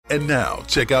And now,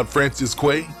 check out Francis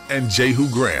Quay and Jehu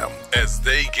Graham as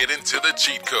they get into the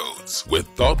cheat codes with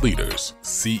thought leaders,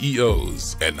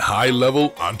 CEOs, and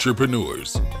high-level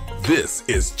entrepreneurs. This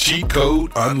is Cheat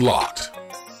Code Unlocked.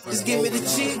 Just give me the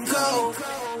cheat code.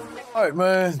 All right,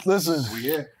 man, listen.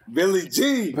 Billy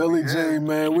G. Billy G,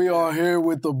 man. We are here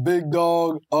with the big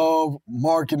dog of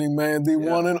marketing, man. The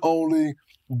one and only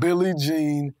Billy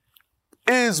Jean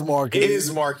is marketing.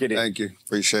 Thank you.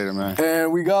 Appreciate it, man.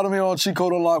 And we got him here on Cheat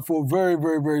Code Unlocked for a very,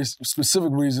 very, very specific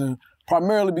reason.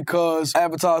 Primarily because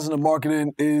advertising and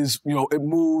marketing is, it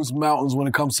moves mountains when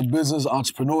it comes to business,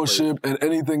 entrepreneurship, and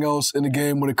anything else in the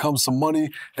game when it comes to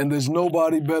money. And there's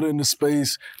nobody better in the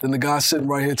space than the guy sitting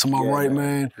right here to my right,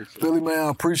 man. Billy, man, I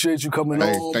appreciate you coming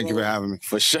on. Thank you for having me.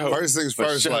 For sure. First things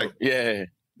first,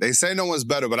 they say no one's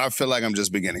better, but I feel like I'm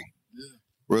just beginning.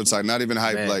 Real talk, not even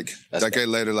hype. Man, a decade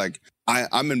later,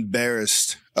 I'm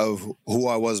embarrassed of who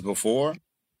I was before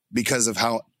because of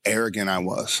how arrogant I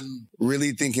was.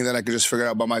 Really thinking that I could just figure it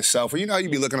out by myself. Or how you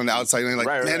be looking on the outside and you're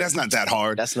man, that's not that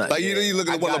hard. That's not. You look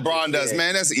at what LeBron does,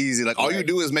 man, that's easy. All you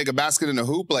do is make a basket in a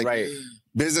hoop.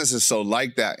 Business is so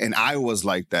like that, and I was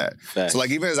like that. Facts. So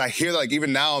even as I hear,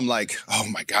 even now, I'm like, oh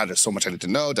my God, there's so much I need to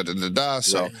know.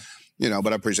 So,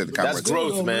 but I appreciate the conversation. That's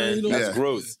growth, man. That's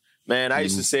growth. Man, I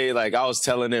used to say, I was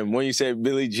telling him, when you said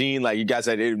Billy Jean, you guys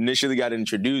had initially got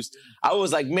introduced, I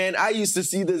was like, man, I used to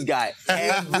see this guy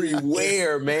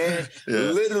everywhere, man.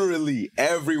 Literally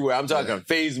everywhere. I'm talking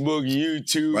Facebook,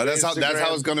 YouTube, right, that's Instagram.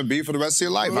 How it's going to be for the rest of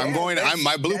your life.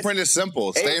 My blueprint is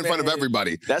simple. Stay in front of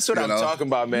everybody. That's what I'm talking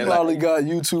about, man. You probably got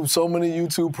YouTube, so many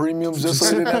YouTube premiums just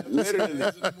like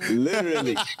that.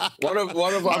 Literally.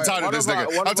 I'm tired of this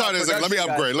nigga.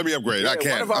 Let me upgrade. I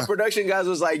can't. One of our production guys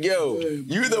was like, yo,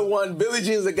 you the one. Billy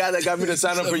Jean's the guy that got me to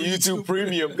sign up for YouTube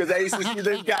Premium because I used to see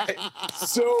this guy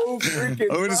so freaking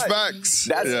much.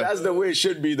 That's the way it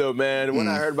should be, though, man. When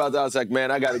I heard about that, I was like,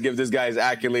 man, I got to give this guy his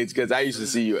accolades because I used to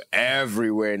see you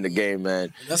everywhere in the game,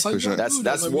 man. That's like that's what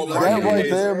that marketing right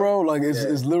is. there, bro.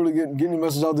 It's literally getting your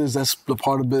message out there. That's the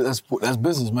part of it. That's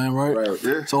business, man, right?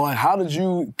 Yeah. So, how did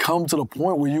you come to the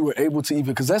point where you were able to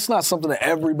even? Because that's not something that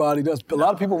everybody does. A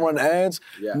lot of people run ads.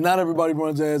 Yeah. Not everybody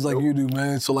runs ads like you do,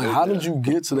 man. So, how did you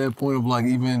get to that point of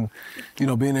even,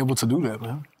 being able to do that,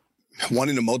 man?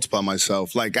 Wanting to multiply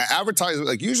myself. I advertise,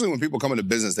 usually when people come into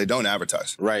business, they don't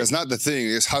advertise. Right. That's not the thing.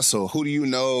 It's hustle. Who do you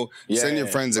know? Send your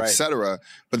friends, etc.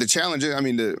 But the challenge is,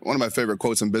 one of my favorite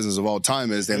quotes in business of all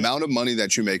time is the amount of money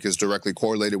that you make is directly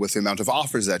correlated with the amount of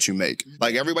offers that you make.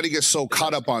 Everybody gets so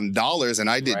caught up on dollars, and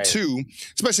I did too,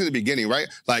 especially in the beginning, right?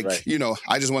 I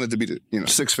just wanted to be the,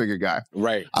 six-figure guy.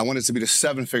 Right. I wanted to be the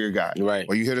seven-figure guy. Right.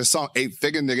 Or you hear the song,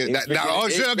 eight-figure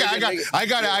nigga.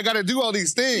 I gotta do all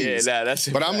these things. Yeah, that's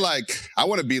But I'm I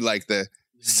want to be like the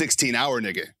 16-hour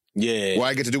nigga. Yeah. Where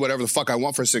I get to do whatever the fuck I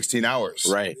want for 16 hours.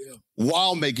 Right.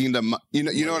 While making the, you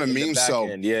know what I mean? So,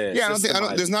 I don't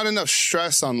think, there's not enough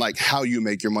stress on how you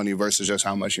make your money versus just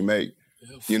how much you make.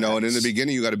 And in the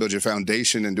beginning, you got to build your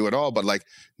foundation and do it all. But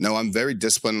no, I'm very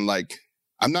disciplined.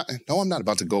 I'm not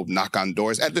about to go knock on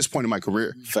doors at this point in my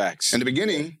career. Facts. In the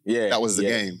beginning, that was the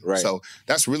game. Right. So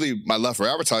that's really my love for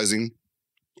advertising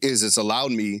is it's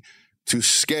allowed me to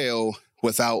scale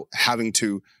without having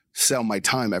to sell my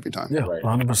time every time. Yeah,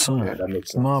 100%. Yeah, that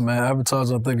makes sense. No, man,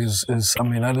 advertising, I think, is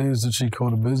that is the cheat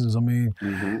code of business.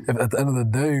 If at the end of the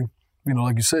day,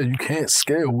 like you said, you can't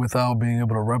scale without being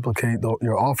able to replicate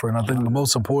your offer. And I think the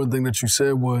most important thing that you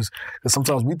said was, because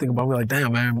sometimes we think about it, we're like,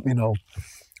 damn, man,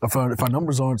 if our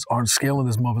numbers aren't scaling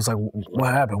this month, it's like,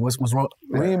 what happened? What's wrong?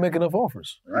 We didn't make enough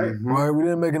offers. Right. Right? We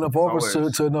didn't make enough offers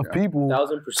to enough people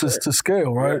to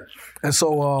scale, right? Yeah. And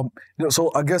so,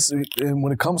 so I guess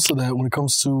when it comes to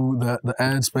that, the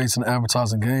ad space and the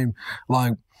advertising game,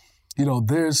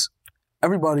 there's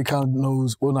everybody kind of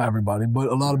knows, well, not everybody, but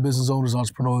a lot of business owners,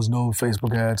 entrepreneurs know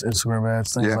Facebook ads, Instagram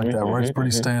ads, things like that, right? It's pretty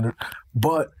standard.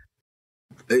 But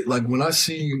when I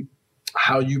see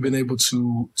how you've been able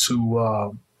to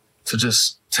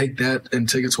just take that and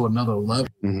take it to another level,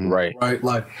 right? How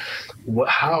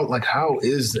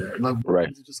is that? Right.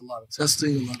 Is it just a lot of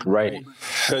testing? Right.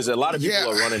 Because a lot of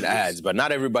people are running ads, but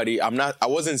not everybody. I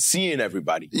wasn't seeing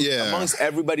everybody. Yeah. Amongst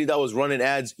everybody that was running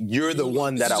ads, you're the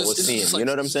one that I was seeing. You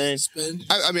know what I'm saying?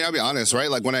 I'll be honest, right?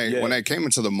 When I came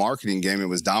into the marketing game, it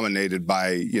was dominated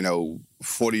by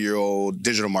 40-year-old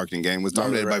digital marketing game was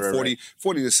dominated by 40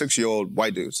 to 6-year-old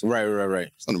white dudes.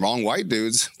 Right. Some wrong white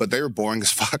dudes, but they were boring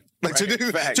as fuck. Like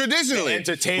traditionally,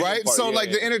 right? So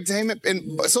like the entertainment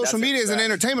and social media is an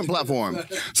entertainment platform.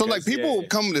 So like people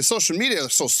come to social media, they're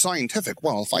so scientific.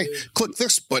 Well, if I click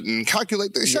this button,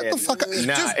 calculate this, shut the fuck up.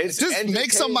 Just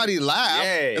make somebody laugh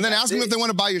and then ask them if they want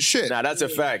to buy your shit. Nah, that's a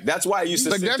fact. That's why I used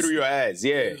to sit through your ads.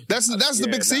 Yeah. That's the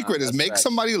big secret is make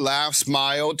somebody laugh,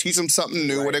 smile, teach them something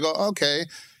new where they go, okay.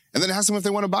 And then ask them if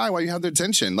they want to buy while you have their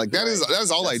attention. Like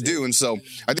that's all I do. And so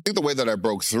I think the way that I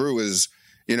broke through is,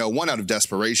 one out of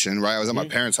desperation, right? I was at my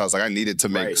parents' house, like I needed to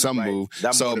make some move.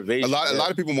 That so motivation, a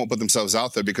lot of people won't put themselves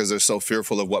out there because they're so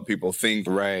fearful of what people think,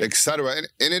 et cetera.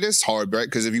 And it is hard, right?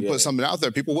 Because if you put something out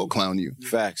there, people will clown you.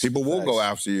 Facts. People will go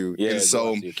after you. Yeah, and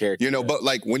so, but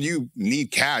like when you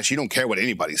need cash, you don't care what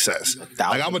anybody says. Like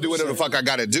I'm gonna do whatever the fuck I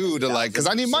gotta do to because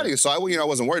I need money. So I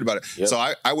wasn't worried about it. Yep. So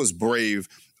I was brave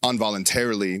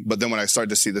involuntarily, but then when I started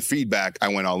to see the feedback, I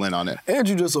went all in on it. And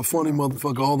you just a funny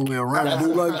motherfucker all the way around,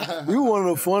 dude. Like you one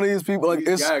of the funniest people. Like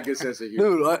it's,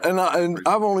 dude. And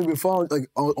I've only been following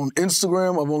like on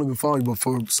Instagram. I've only been following you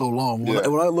for so long. When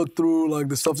I look through like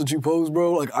the stuff that you post,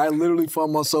 bro, like I literally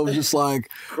find myself just like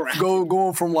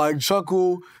going from like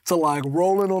chuckle to like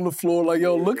rolling on the floor. Like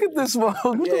yo, look at this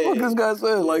motherfucker. What the fuck this guy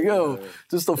said? Like yo,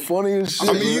 just the funniest shit.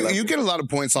 I mean, you get a lot of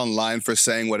points online for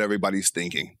saying what everybody's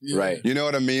thinking, right? You know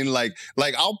what I mean? Like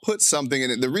I'll put something in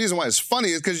it. The reason why it's funny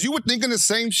is because you were thinking the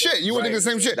same shit. You were thinking the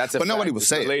same shit, but nobody would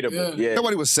say it. Yeah.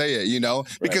 Nobody would say it,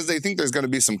 because they think there's going to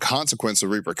be some consequence or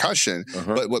repercussion.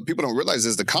 But what people don't realize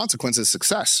is the consequence is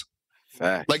success.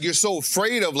 Fact. Like you're so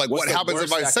afraid of like what happens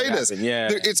if I say this. Yeah.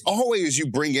 It's always you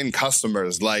bring in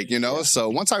customers, like So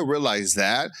once I realized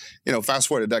that, fast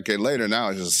forward a decade later, now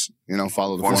I just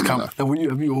follow the formula.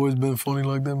 Have you always been funny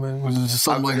like that, man? Was it just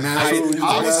something like natural?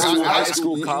 High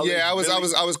school, college. Yeah, I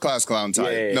was class clown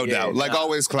type, no doubt. Like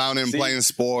always clowning, playing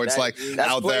sports, that's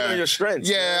out there. On your strengths.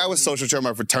 Yeah, I was social chair of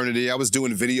my fraternity. I was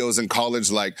doing videos in college.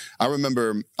 Like I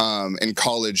remember in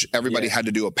college, everybody had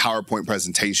to do a PowerPoint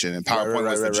presentation, and PowerPoint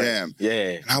was the jam. Yeah.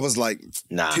 And I was like,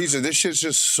 teacher, this shit's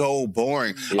just so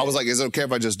boring. Yeah. I was like, is it okay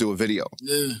if I just do a video?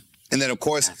 Yeah. And then, of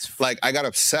course, like, I got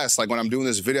obsessed. Like, when I'm doing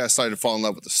this video, I started to fall in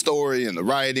love with the story and the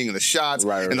writing and the shots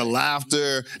and the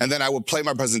laughter. And then I would play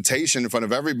my presentation in front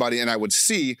of everybody, and I would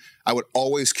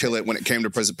always kill it when it came to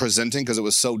presenting because it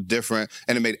was so different,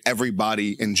 and it made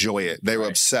everybody enjoy it. They were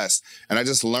obsessed. And I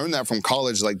just learned that from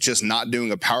college, like, just not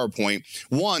doing a PowerPoint.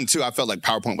 1, 2, I felt like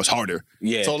PowerPoint was harder.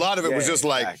 Yeah. So a lot of it was just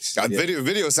like,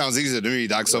 video sounds easier to me,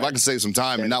 Doc. So if I can save some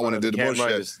time and not want to do the bullshit.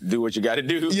 Just do what you got to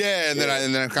do. Yeah, and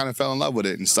then I kind of fell in love with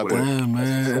it and stuck with it. Yeah,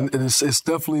 man, and it's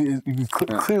definitely, you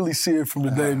can clearly see it from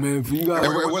the day, man. For you guys,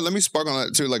 let me spark on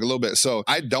that too, like a little bit. So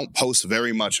I don't post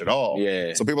very much at all.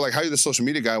 Yeah. So people are like, how are you the social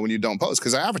media guy when you don't post?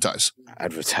 Because I advertise.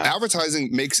 Advertising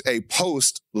makes a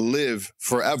post live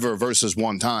forever versus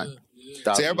one time.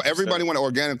 See, everybody want to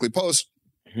organically post.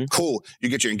 Cool. You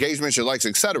get your engagements, your likes,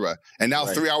 etc. And now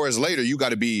 3 hours later, you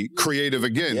got to be creative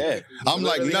again. Yeah. I'm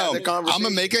like, no, I'm going to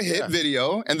make a hit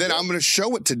video and then I'm going to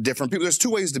show it to different people. There's 2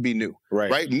 ways to be new,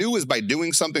 right? New is by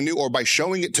doing something new or by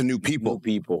showing it to new people.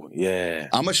 Yeah.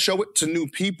 I'm going to show it to new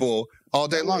people all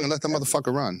day long and let that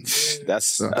motherfucker run.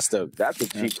 That's the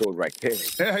cheat code right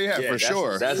there. Yeah, for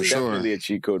sure. That's definitely a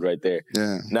cheat code right there.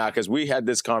 Yeah. Nah, because we had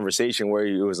this conversation where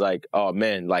it was like, oh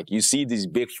man, like you see these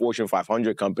big Fortune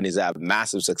 500 companies that have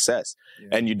massive success,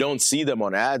 and you don't see them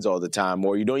on ads all the time,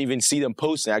 or you don't even see them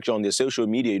posting. Actually, on their social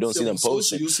media, you don't see them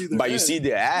posting, but you see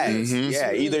their ads.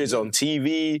 Yeah, either it's on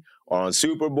TV or on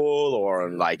Super Bowl or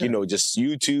on just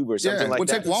YouTube or something like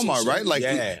that. We'll take Walmart, right? Like,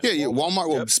 Walmart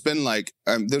will spend like,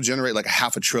 they'll generate like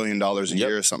 $500 billion a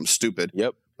year or something stupid.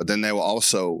 Yep. But then they will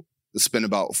also spend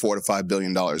about $4 to $5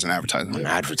 billion in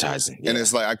advertising. And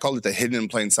it's like, I call it the hidden in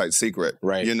plain sight secret.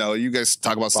 Right. You guys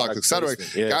talk about stocks, et cetera.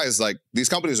 Guys, like, these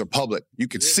companies are public. You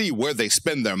can see where they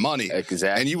spend their money.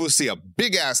 Exactly. And you will see a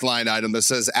big ass line item that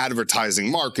says advertising,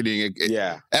 marketing.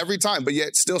 Every time. But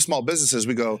yet still small businesses,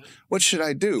 we go, what should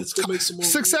I do?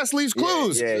 Success leaves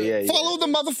clues. Follow the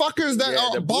motherfuckers that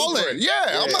are balling.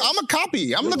 I'm a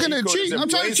copy. I'm looking to cheat. I'm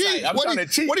trying to cheat.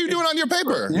 What are you doing on your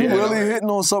paper? You really hitting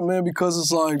on something, man, because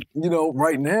it's like,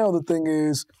 right now the thing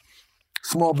is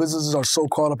small businesses are so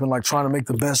caught up in like trying to make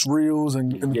the best reels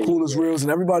and the coolest reels, and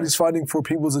everybody's fighting for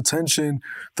people's attention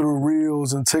through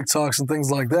reels and TikToks and things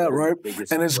like that, right?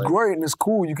 And it's great and it's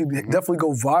cool. You can definitely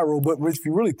go viral, but if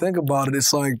you really think about it,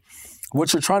 it's like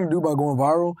what you're trying to do by going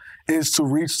viral is to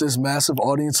reach this massive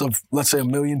audience of, let's say,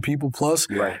 1 million people plus,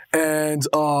 and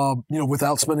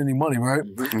without spending any money, right?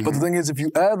 Mm-hmm. But the thing is, if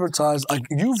you advertise, like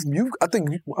I don't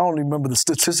even remember the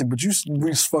statistic, but you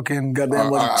reached fucking goddamn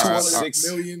 206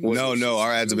 million. No,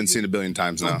 our ads have been seen 1 billion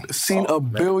times now. Seen 1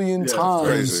 billion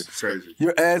times. Crazy.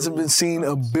 Your ads have been seen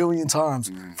 1 billion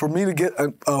times. For me to get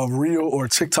a reel or a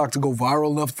TikTok to go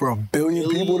viral enough for 1 billion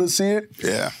people to see it,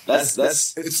 that's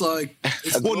it's like.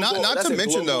 Well, not to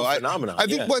mention though, I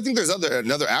think there's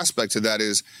another aspect to that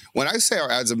is when I say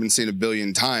our ads have been seen 1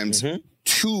 billion times. Mm-hmm.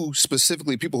 To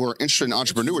specifically people who are interested in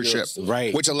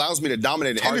entrepreneurship, which allows me to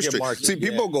dominate the industry. Market, see,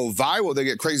 people go viral, they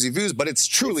get crazy views, but it's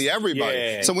truly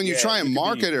everybody. So when you try and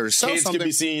market or sell kids something, could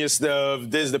be seeing your stuff.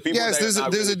 There's the people. Yes,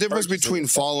 there's a difference between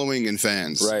following and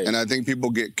fans, and I think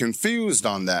people get confused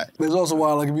on that. There's also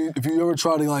why, like, if you ever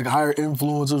try to like hire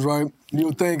influencers, right?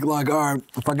 You'll think like, all right,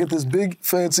 if I get this big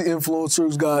fancy influencer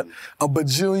who's got a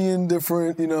bajillion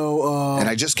different, and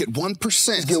I just get 1%,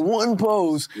 just get one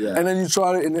post, and then you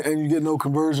try it and you get no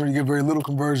conversion, you get very little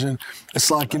conversion. It's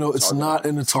like, it's not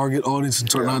in the target audience,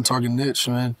 it's not in target niche,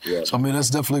 man. Yeah. So I mean, that's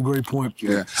definitely a great point.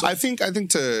 Yeah, I think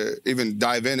to even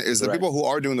dive in is the people who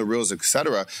are doing the reels,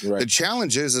 etc. The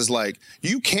challenge is like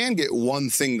you can get one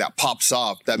thing that pops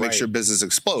off that makes your business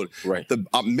explode. Right. The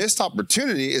missed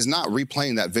opportunity is not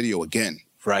replaying that video again.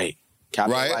 Right.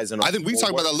 Right. I think we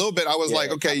talked about that a little bit. I was like,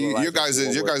 okay, your guys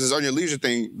is on your leisure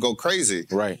thing, go crazy.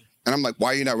 Right. And I'm like,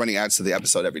 why are you not running ads to the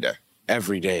episode every day?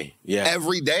 Every day. Yeah.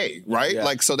 Every day. Right. Yeah.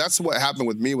 Like, so that's what happened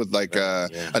with me with like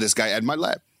this guy, Ed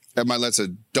Milet. Ed Milet's a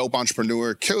dope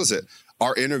entrepreneur, kills it.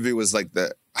 Our interview was like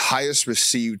the highest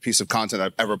received piece of content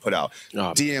I've ever put out.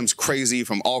 Oh, DMs crazy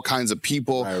from all kinds of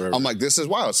people. Right. I'm like, this is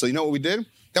wild. So you know what we did?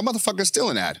 That motherfucker's still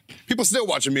an ad. People still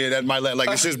watching me at Milet like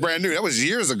it's just brand new. That was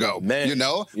years ago, But I'm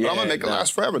going to make it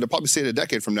last forever. They'll probably see it a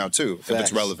decade from now, too, if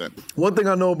it's relevant. One thing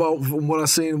I know about from what I've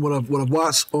seen, what I've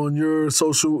watched on your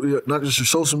social, not just your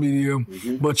social media,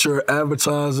 but your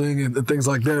advertising and things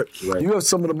like that, you have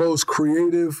some of the most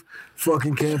creative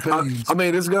fucking campaigns. I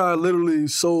mean, this guy literally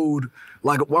sold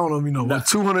like, I don't know, like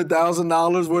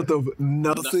 $200,000 worth of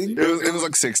nothing. It was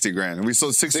like 60 grand. And we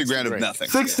sold 60 grand of nothing.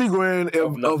 60 grand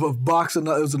of a box of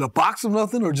nothing. Was it a box of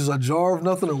nothing or just a jar of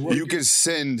nothing? Or what? You could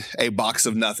send a box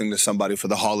of nothing to somebody for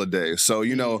the holiday. So,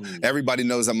 everybody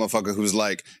knows that motherfucker who's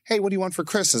like, hey, what do you want for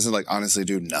Christmas? And like, honestly,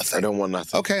 dude, nothing. I don't want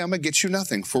nothing. Okay, I'm going to get you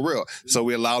nothing, for real. So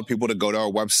we allowed people to go to our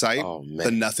website,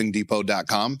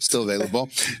 thenothingdepot.com, still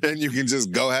available. And you can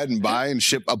just go ahead and buy and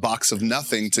ship a box of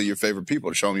nothing to your favorite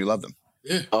people to show them you love them.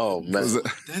 Yeah. Oh, man.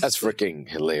 That's freaking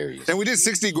hilarious. And we did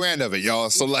 60 grand of it, y'all.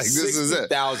 So, like, this is it.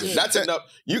 60,000. That's enough.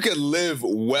 You could live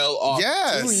well off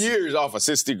 2 years off of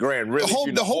 60 grand,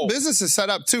 really. The whole business is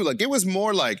set up, too. Like, it was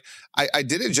more like, I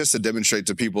did it just to demonstrate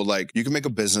to people, like, you can make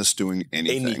a business doing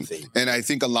anything. And I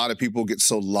think a lot of people get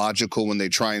so logical when they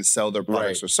try and sell their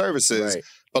products or services. Right.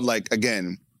 But, like,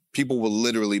 again, people will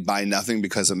literally buy nothing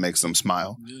because it makes them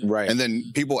smile. Right. And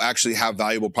then people actually have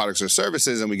valuable products or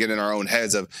services and we get in our own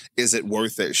heads of, is it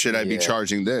worth it? Should I be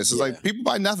charging this? It's like, people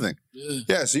buy nothing.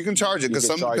 Yeah, so you can charge it because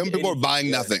some people are buying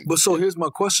nothing. But so here's my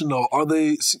question though. Are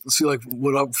they, like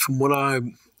from what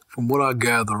I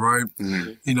gather, right?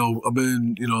 Mm-hmm. I've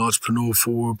been, entrepreneur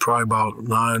for probably about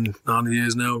nine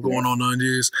years now, going on 9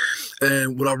 years.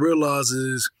 And what I realize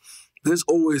is, there's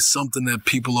always something that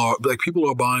people are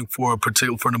buying for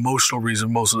an emotional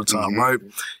reason most of the time, right?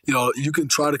 You can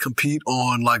try to compete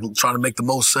on like trying to make the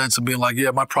most sense and being like, yeah,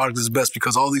 my product is best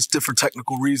because all these different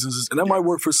technical reasons, and that might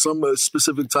work for some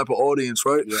specific type of audience,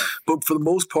 right? Yeah. But for the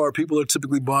most part, people are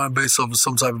typically buying based off of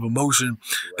some type of emotion.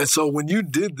 Right. And so when you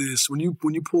did this, when you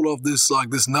pulled off this like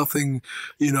this nothing,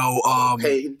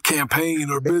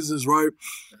 campaign or business, right?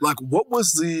 Like what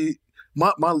was the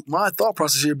My thought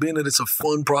process here being that it's a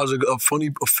fun project, a funny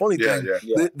thing,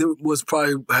 that was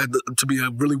probably had to be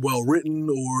really well written,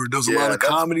 or there's a lot of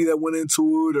comedy that went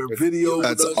into it, or video.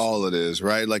 That's all it is,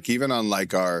 right? Like even on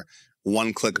like our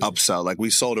one-click upsell, like we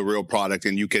sold a real product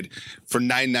and you could, for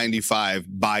 $9.95,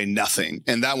 buy nothing.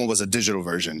 And that one was a digital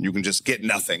version. You can just get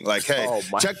nothing. Like, hey,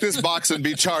 check this box and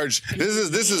be charged. This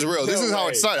is real. This is how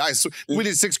it started. We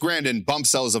did $6 grand in bump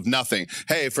sells of nothing.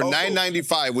 Hey, for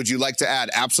 $9.95, would you like to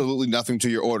add absolutely nothing to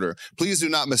your order? Please do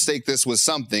not mistake this with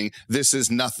something. This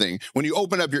is nothing. When you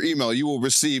open up your email, you will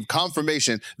receive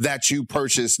confirmation that you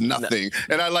purchased nothing.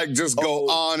 And I like just go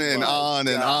on and on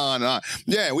and on and on.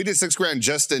 Yeah, we did $6 grand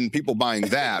just in people buying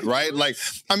that, right? Like,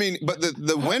 I mean, but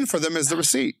the win for them is the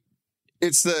receipt.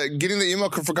 It's the getting the email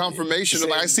for confirmation.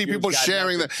 Like I see people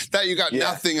sharing that you got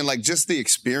nothing, and like just the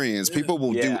experience. People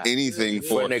will do anything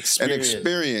for an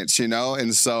experience, you know.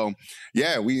 And so,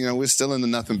 we're still in the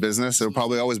nothing business. It'll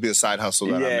probably always be a side hustle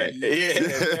that I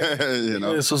make. You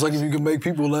know. So it's like if you can make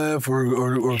people laugh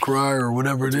or cry or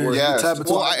whatever it is.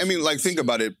 Well, I mean, like think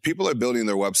about it. People are building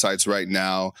their websites right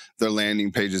now, their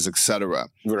landing pages, etc.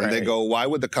 Right. And they go, "Why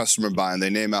would the customer buy?" And they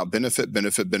name out benefit,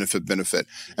 benefit, benefit, benefit.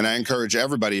 And I encourage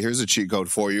everybody. Here's a cheat code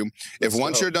for you. If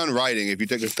once you're done writing, if you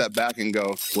take a step back and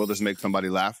go, will this make somebody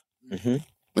laugh? And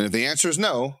if the answer is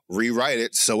no, rewrite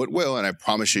it so it will, and I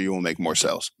promise you will make more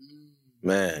sales.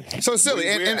 Man. So silly.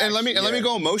 And let me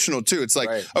go emotional too. It's like,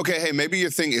 okay, hey, maybe your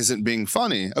thing isn't being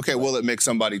funny. Okay, will it make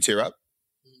somebody tear up?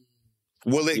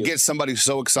 Will it get somebody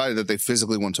so excited that they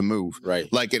physically want to move?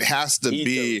 Right. Like it has to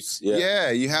Ethos. be,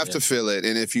 you have to feel it.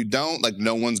 And if you don't, like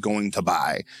no one's going to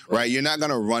buy, right? You're not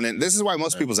going to run it. This is why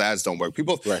most people's ads don't work.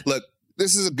 People, look,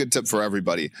 this is a good tip for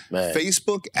everybody. Man.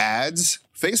 Facebook ads,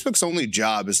 Facebook's only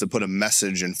job is to put a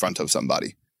message in front of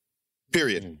somebody.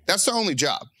 Period. That's their only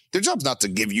job. Their job's not to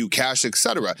give you cash,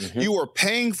 etc. You are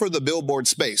paying for the billboard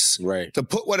space to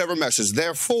put whatever message.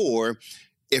 Therefore,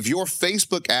 if your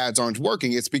Facebook ads aren't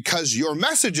working, it's because your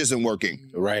message isn't working.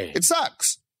 Right. It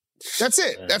sucks. That's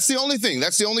it. Right. That's the only thing.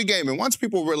 That's the only game. And once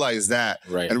people realize that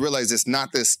and realize it's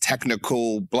not this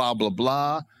technical blah, blah,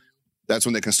 blah, that's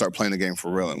when they can start playing the game for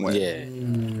real and win.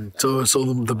 Yeah. So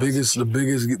the biggest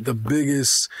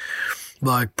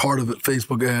like part of it,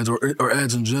 Facebook ads or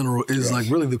ads in general is like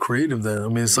really the creative then. I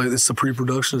mean, it's like, it's the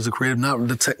pre-production, it's the creative, not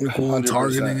the technical 100%.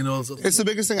 Targeting and all that. It's the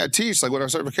biggest thing I teach. Like with our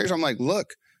certification, I'm like,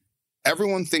 look,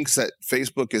 everyone thinks that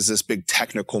Facebook is this big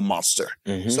technical monster.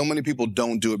 So many people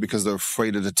don't do it because they're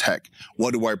afraid of the tech.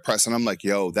 What do I press? And I'm like,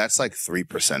 yo, that's like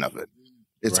 3% of it.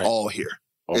 It's all here.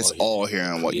 It's all here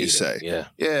on what you say.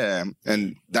 Yeah.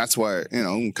 And that's why,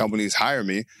 companies hire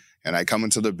me and I come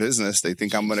into their business. They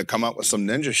think I'm going to come up with some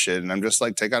ninja shit. And I'm just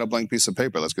like, take out a blank piece of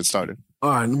paper. Let's get started. All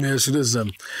right, let me ask you this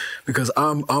then, because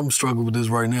I'm struggling with this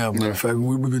right now. Matter of fact,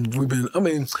 we've been. I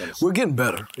mean, we're getting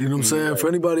better. You know what I'm saying? Right. For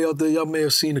anybody out there, y'all may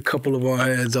have seen a couple of our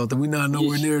ads out there. We're not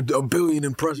nowhere near 1 billion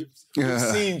impressions. We've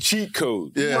seen cheat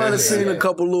code. You might have seen a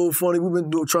couple little funny. We've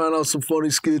been trying out some funny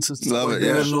skits and stuff like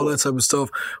that and all that type of stuff.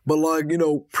 But like,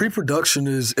 pre-production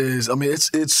is. I mean,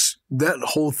 it's that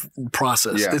whole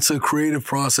process. Yeah. It's a creative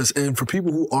process, and for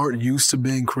people who aren't used to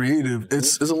being creative,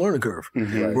 it's a learning curve,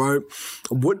 right?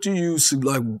 What do you see?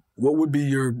 Like, what would be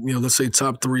your, let's say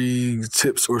top 3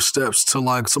 tips or steps to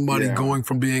like somebody going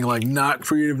from being like not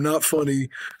creative, not funny,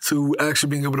 to actually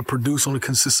being able to produce on a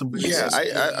consistent basis?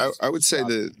 Yeah, I would say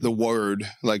the word,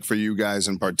 like for you guys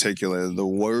in particular, the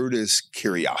word is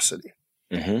curiosity.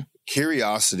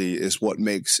 Curiosity is what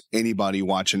makes anybody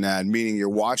watch an ad, meaning you're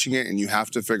watching it and you have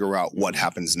to figure out what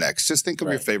happens next. Just think of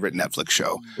your favorite Netflix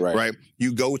show, right?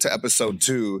 You go to episode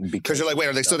 2 because you're like, wait,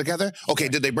 are they still together? Okay,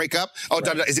 did they break up? Oh,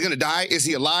 is he going to die? Is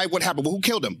he alive? What happened? Well, who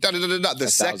killed him?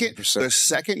 The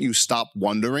second you stop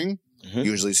wondering,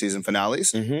 usually season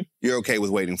finales, you're okay with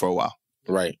waiting for a while.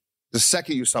 Right. The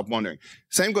second you stop wondering.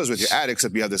 Same goes with your ad,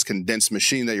 except you have this condensed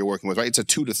machine that you're working with, right? It's a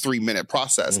 2 to 3 minute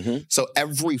process. So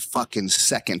every fucking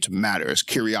second matters.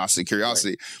 Curiosity.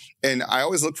 Right. And I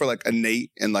always look for like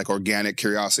innate and like organic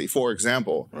curiosity. For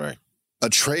example, a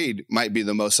trade might be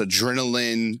the most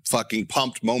adrenaline fucking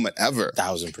pumped moment ever.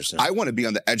 1000%. I want to be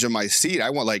on the edge of my seat. I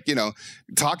want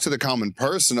talk to the common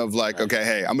person of like, okay,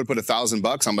 hey, I'm going to put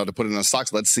 $1,000. I'm about to put it in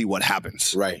stocks. Let's see what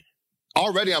happens. Right.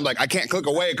 Already, I'm like, I can't click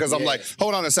away because I'm like,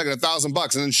 hold on a second, $1,000,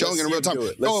 and then showing it in real time.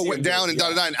 Oh, it went down and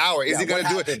an hour. Is he going to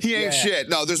do it? He ain't shit.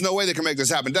 No, there's no way they can make this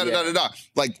happen.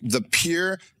 Like the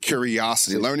pure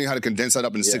curiosity, learning how to condense that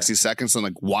up in 60 seconds and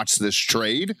like watch this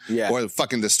trade, or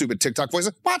fucking the stupid TikTok voice,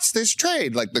 like, watch this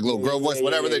trade, like the little girl voice,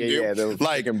 whatever they do.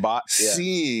 Like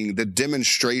seeing the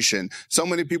demonstration. So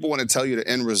many people want to tell you the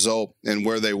end result and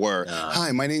where they were.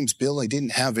 Hi, my name's Bill. I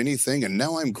didn't have anything, and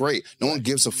now I'm great. No one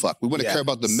gives a fuck. We want to care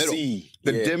about the middle.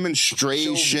 The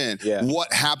demonstration,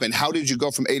 what happened, how did you go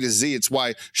from A to Z? It's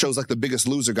why shows like The Biggest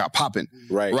Loser got popping,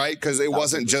 right? Because it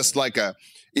wasn't just like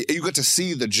you get to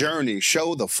see the journey,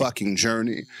 show the fucking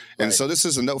journey. And so this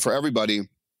is a note for everybody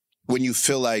when you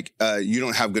feel like you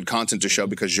don't have good content to show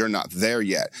because you're not there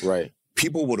yet. Right.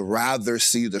 People would rather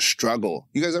see the struggle.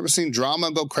 You guys ever seen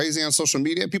drama go crazy on social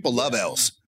media? People love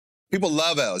L's. People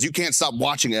love L's. You can't stop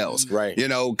watching L's. Right.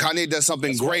 Kanye does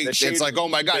something great. It's like, oh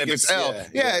my God, if it's L.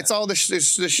 It's all the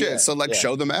shit. So like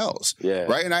show them L's.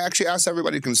 Right. And I actually asked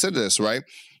everybody to consider this, right?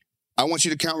 I want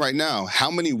you to count right now.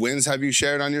 How many wins have you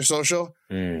shared on your social?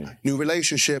 New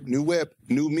relationship, new whip,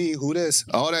 new me, who this,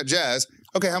 all that jazz.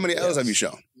 Okay, how many L's have you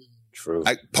shown? True.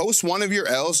 Like, post one of your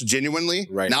L's genuinely,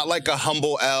 not like a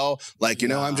humble L, like,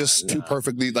 I'm just too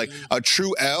perfectly, like a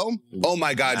true L. Oh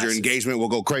my God, your engagement will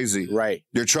go crazy. Right.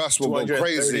 Your trust will go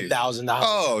crazy. $230,000.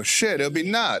 Oh shit, it'll be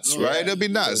nuts, right? It'll be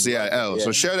nuts. Yeah, L.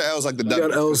 So share the L's like the W. We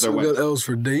got L's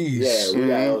for days. Yeah, we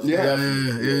got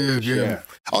L's. Yeah.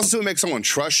 Also, to make someone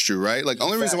trust you, right? Like,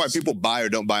 only reason why people buy or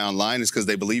don't buy online is because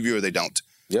they believe you or they don't.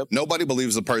 Yep. Nobody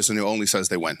believes the person who only says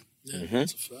they win. We'll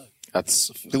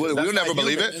never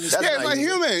believe it. It's not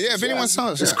human. Yeah, if anyone's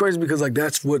telling us. It's crazy because, like,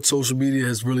 that's what social media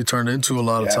has really turned into a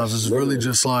lot of times. It's really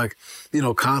just like,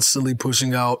 constantly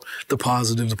pushing out the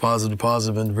positive,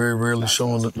 and very rarely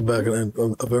showing the back end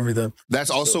of everything. That's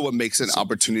also what makes it an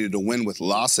opportunity to win with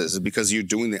losses, is because you're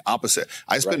doing the opposite.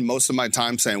 I spend most of my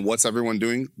time saying, what's everyone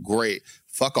doing? Great.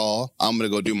 Fuck all. I'm going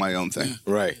to go do my own thing.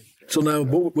 Right. So now,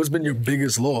 what's been your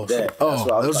biggest loss? That's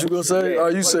what you gonna say? Oh,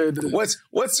 you said what's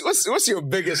your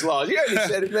biggest loss? You already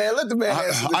said it, man. Let the man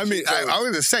answer. I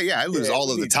was gonna say, I lose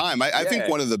all of the time. I think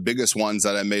one of the biggest ones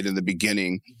that I made in the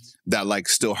beginning that like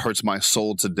still hurts my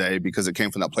soul today because it came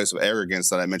from that place of arrogance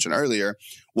that I mentioned earlier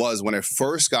was when I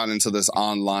first got into this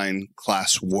online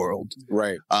class world.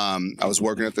 Right. I was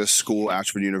working at this school,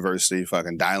 Ashford University,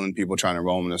 fucking dialing people trying to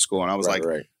enroll them in the school, and I was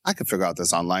I could figure out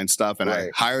this online stuff. And I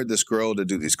hired this girl to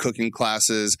do these cooking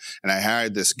classes, and I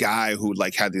hired this guy who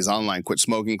like had these online quit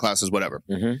smoking classes, whatever.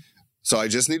 Mm-hmm. So I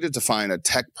just needed to find a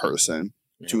tech person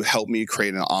to help me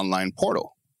create an online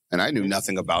portal. And I knew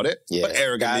nothing about it. Yeah. But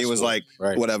arrogant me was like,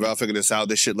 whatever, I'll figure this out.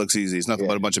 This shit looks easy. It's nothing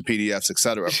but a bunch of PDFs,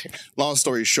 etc. Long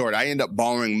story short, I ended up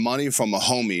borrowing money from a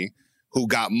homie who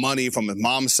got money from his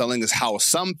mom selling his house,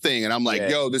 something. And I'm like,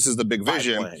 yo, this is the big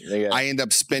vision. I end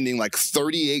up spending like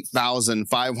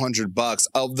 $38,500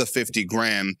 of the 50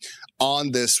 grand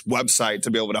on this website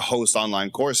to be able to host online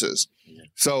courses. Yeah.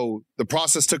 So the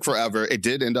process took forever. It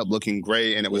did end up looking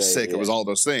great, and it was sick. It was all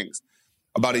those things.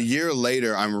 About a year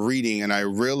later, I'm reading and I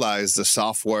realized the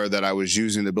software that I was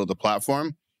using to build the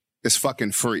platform is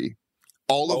fucking free.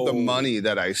 All of the money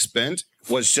that I spent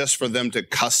was just for them to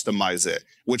customize it,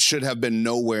 which should have been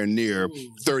nowhere near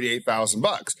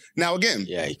 $38,000. Now, again,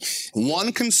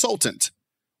 one consultant,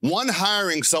 one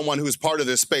hiring someone who's part of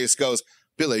this space goes,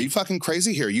 Billy, are you fucking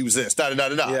crazy? Here, use this,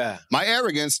 da-da-da-da-da. Yeah. My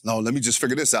arrogance, no, let me just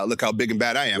figure this out. Look how big and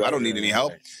bad I am. I don't need any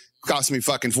help. Cost me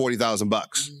fucking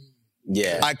 $40,000.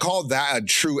 Yeah. I call that a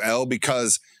true L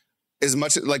because as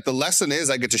much like the lesson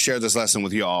is I get to share this lesson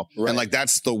with y'all. Right. And like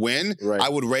that's the win. Right. I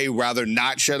would rather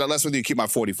not share that lesson with you, keep my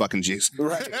 40 fucking G's.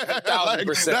 Right.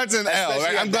 1,000%. That's an L,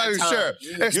 right? I'm glad to share.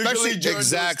 Especially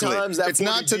exactly. Times, it's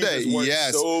not today.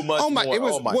 Yes. So much more. It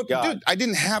was dude, I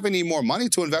didn't have any more money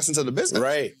to invest into the business.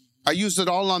 Right. I used it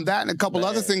all on that and a couple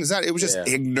other things that it was just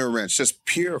ignorance, just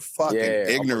pure fucking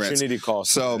ignorance. Opportunity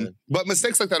cost. So, but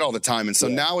mistakes like that all the time. And so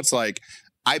now it's like,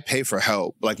 I pay for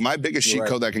help. Like my biggest cheat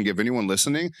code that I can give anyone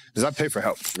listening is I pay for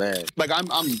help. Man. Like I'm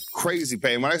crazy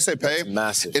paying. When I say pay,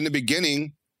 massive. In the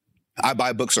beginning, I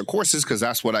buy books or courses because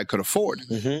that's what I could afford.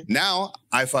 Mm-hmm. Now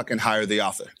I fucking hire the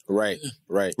author. Right.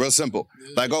 Real simple.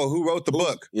 Like, who wrote the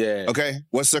book? Yeah. Okay.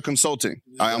 What's their consulting?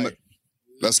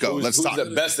 Let's go. Let's talk. Who's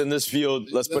the best in this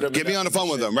field? Let's put him. Get me on the phone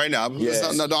with them right now.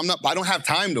 I'm not. I don't have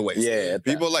time to waste. Yeah.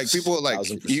 People like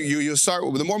you start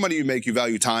with the more money you make, you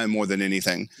value time more than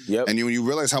anything. Yep. And when you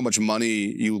realize how much money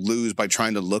you lose by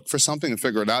trying to look for something and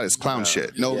figure it out, it's clown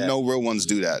shit. No real ones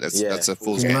do that. That's a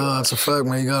fool's game. Nah, it's a fact,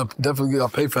 man. You definitely got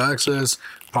to pay for access,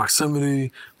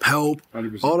 proximity, help,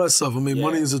 100%. All that stuff. I mean,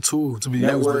 money is a tool to be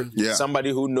used. Yeah. Somebody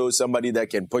who knows somebody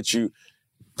that can put you.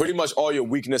 Pretty much all your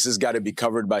weaknesses got to be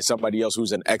covered by somebody else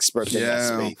who's an expert in that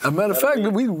space. As a matter of fact,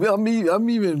 I'm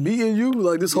even meeting you.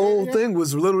 Like this whole thing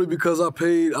was literally because I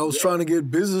was trying to get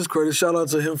business credit. Shout out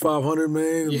to him, 500,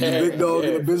 man. The big dog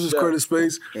in the business credit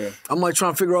space. Yeah. I'm like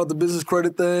trying to figure out the business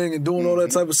credit thing and doing all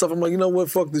that type of stuff. I'm like, you know what?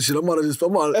 Fuck this shit. I'm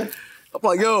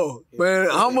like, yo, man,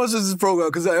 how much is this program?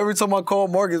 Because every time I call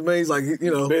Marcus, man, he's like,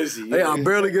 busy. Hey, I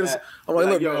barely get it. I'm like,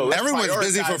 look, everyone's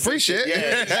busy for free shit.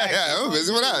 Yeah, I'm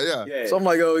busy with that, yeah. So I'm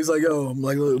like, he's like, I'm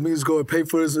like, look, let me just go and pay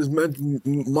for this mastermind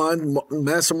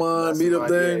meetup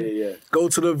thing. Yeah. Go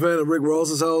to the event at Rick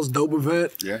Ross's house, dope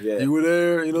event. Yeah. You were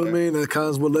there, you know what I mean? That kind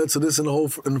of what led to this in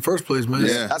the first place, man.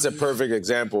 Yeah. That's a perfect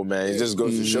example, man. It just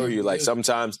goes to show you, like,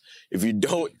 sometimes if you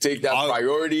don't take that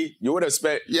priority, you would have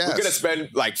spent, we could have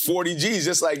spent like 40 G's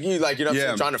just like you, like,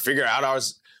 I'm trying to figure out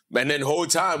And then the whole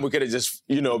time we could have just,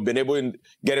 been able to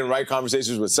get in right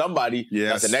conversations with somebody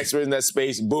that's an expert in that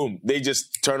space. Boom. They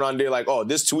just turn on, they're like, oh,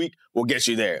 this tweak will get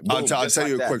you there. Boom, I'll tell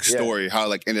you a quick story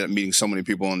how I ended up meeting so many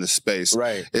people in this space.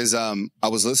 Right. Is I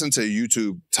was listening to a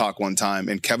YouTube talk one time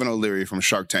and Kevin O'Leary from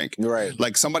Shark Tank. Right.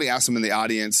 Like somebody asked him in the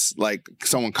audience, like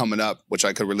someone coming up, which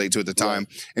I could relate to at the time.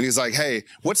 Right. And he's like, hey,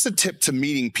 what's the tip to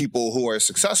meeting people who are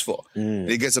successful? And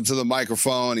he gets up to the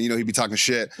microphone and, he'd be talking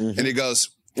shit. And he goes,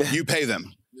 you pay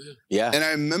them. Yeah. And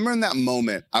I remember in that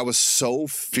moment, I was so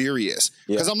furious.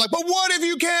 Because I'm like, but what if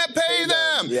you can't pay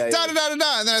them?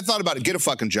 Da-da-da-da-da. And then I thought about it. Get a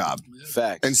fucking job.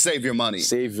 Facts. And save your money.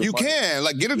 You can.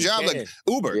 Like, get a job like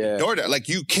Uber, DoorDash. Like,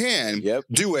 you can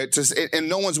do it. And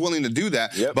no one's willing to do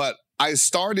that. But I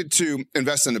started to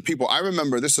invest in the people. I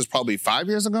remember this was probably 5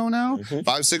 years ago now,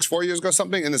 4 years ago,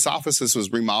 something. In this office, this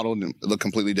was remodeled and it looked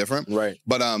completely different. Right.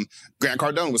 But Grant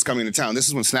Cardone was coming to town. This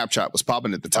is when Snapchat was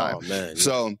popping at the time. Oh, man.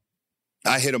 So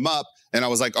I hit him up and I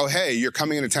was like, oh, hey, you're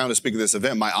coming into town to speak at this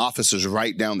event. My office is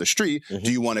right down the street.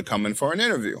 Do you want to come in for an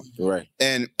interview? Right.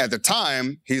 And at the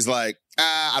time, he's like,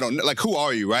 I don't know. Like, who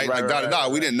are you, right? Like, da-da-da.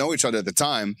 We didn't know each other at the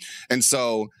time. And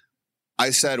so I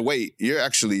said, wait, you're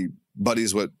actually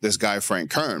buddies with this guy,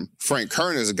 Frank Kern. Frank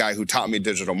Kern is a guy who taught me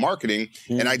digital marketing,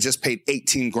 and I just paid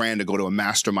 $18,000 to go to a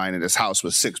mastermind in his house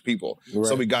with 6 people. Right.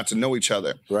 So we got to know each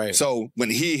other. Right. So when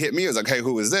he hit me, I was like, hey,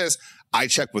 who is this? I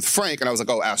checked with Frank, and I was like,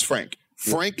 oh, ask Frank.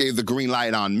 Frank gave the green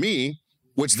light on me,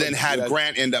 which then had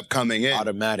Grant end up coming in.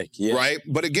 Automatic, Right?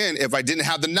 But again, if I didn't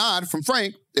have the nod from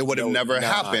Frank, it would have never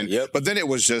happened. But then it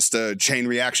was just a chain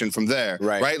reaction from there.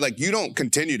 Right? Like, you don't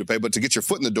continue to pay, but to get your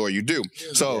foot in the door, you do.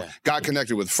 So got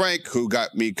connected with Frank, who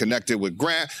got me connected with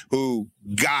Grant, who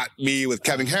got me with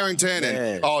Kevin Harrington,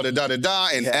 and all the da-da-da,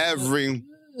 and every...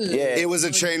 It was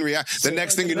a chain reaction. The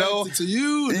next thing you know, to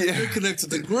you, you're connected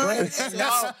to Grant.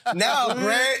 now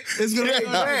Grant is gonna be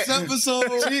this episode.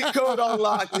 Cheat code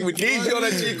unlocked. We need you on a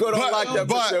cheat code unlocked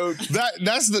episode. But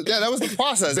that was the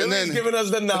process. Billy's and then giving us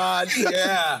the nod.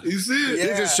 You see it?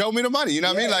 He just showed me the money. You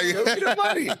know what I mean? Like, show me the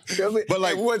money. But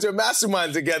like, we went to a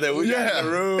mastermind together. We got in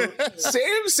the room.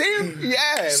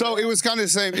 Same. So it was kind of the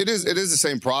same. It is the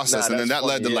same process. And then that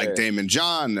led to like Damon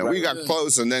John. And we got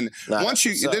close. And then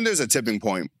then there's a tipping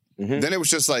point. Then it was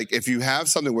just like, if you have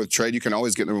something with trade, you can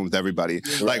always get in the room with everybody.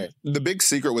 Like, the big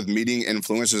secret with meeting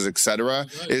influencers, et cetera,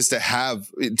 is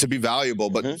to be valuable.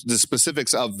 But the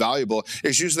specifics of valuable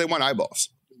is usually they want eyeballs.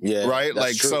 Yeah. Right?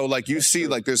 Like, true. so like you see,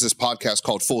 like there's this podcast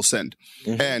called Full Send.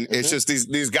 And it's just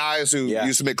these guys who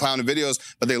used to make clowning videos,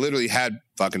 but they literally had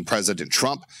fucking President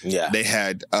Trump. Yeah. They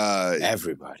had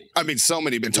everybody. I mean, so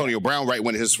many. Antonio Brown, right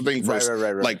when his thing first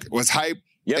like was hype.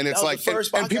 Yep, and it's like,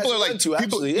 and people are like,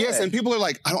 and people are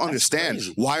like, I don't understand.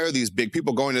 Why are these big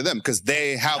people going to them? Because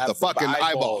they have the fucking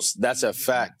eyeballs. That's a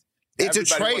fact. It's a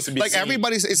trade. Like,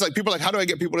 everybody's, it's like, people are like, how do I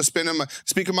get people to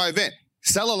speak at my event?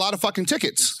 Sell a lot of fucking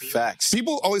tickets. Facts.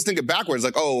 People always think it backwards,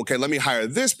 like, oh, okay, let me hire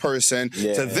this person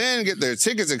to then get their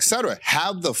tickets, etc.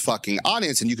 Have the fucking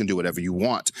audience, and you can do whatever you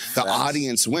want. The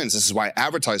audience wins. This is why I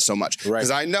advertise so much. Because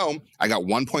I know I got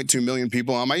 1.2 million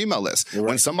people on my email list.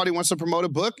 When somebody wants to promote a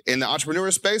book in the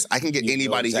entrepreneur space, I can get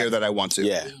anybody here that I want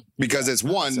to. Because it's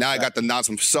one, now I got the nods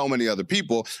from so many other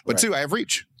people, but two, I have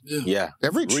reach.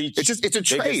 Reach. It's a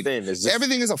trade.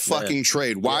 Everything is a fucking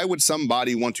trade. Why would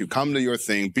somebody want to come to your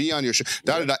thing, be on your show?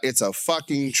 It's a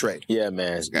fucking trade. Yeah,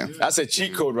 man. That's a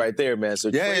cheat code right there, man.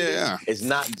 So it's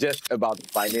not just about the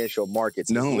financial markets.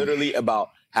 It's literally about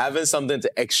having something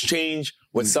to exchange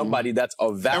with somebody that's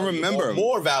of value. And remember,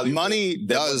 more value. Money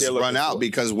does run out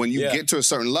because when you get to a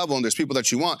certain level and there's people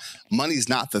that you want, money's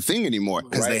not the thing anymore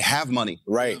because they have money.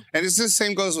 Right. And it's the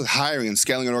same goes with hiring and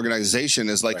scaling an organization.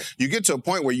 Is like you get to a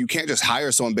point where you can't just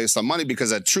hire someone based on money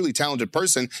because a truly talented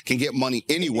person can get money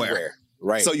anywhere.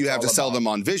 Right. So you have to sell them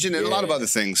on vision and a lot of other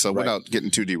things. So without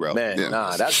getting too derailed. Man,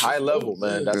 that's high level,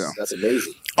 man. That's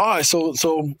amazing. All right, so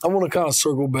I want to kind of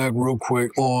circle back real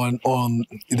quick on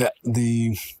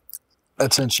the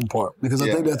attention part, because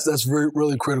I think that's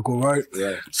really critical, right?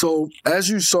 Yeah. So as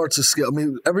you start to scale, I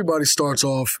mean, everybody starts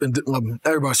off in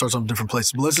different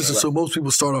places, but let's just assume most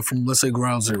people start off from, let's say,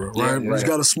 ground zero, right? You've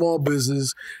got a small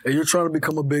business and you're trying to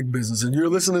become a big business, and you're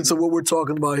listening to what we're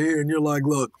talking about here, and you're like,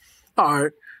 look, all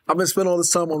right, I've been spending all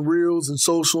this time on Reels and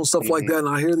social and stuff like that, and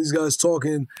I hear these guys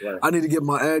talking. I need to get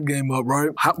my ad game up, right?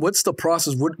 What's the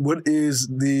process?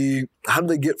 How do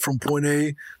they get from point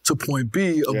A to point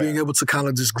B of being able to kind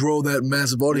of just grow that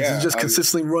massive audience? Is it just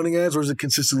consistently running ads, or is it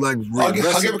consistently like...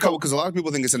 I'll give a couple, because a lot of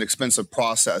people think it's an expensive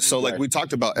process. So like we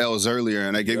talked about L's earlier,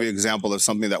 and I gave you an example of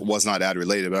something that was not ad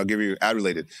related, but I'll give you ad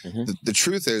related. The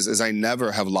truth is I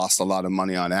never have lost a lot of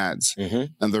money on ads.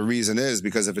 And the reason is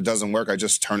because if it doesn't work, I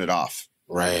just turn it off.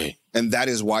 Right. And that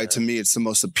is why, to me, it's the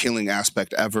most appealing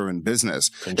aspect ever in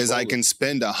business, is I can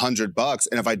spend $100,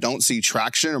 and if I don't see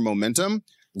traction or momentum,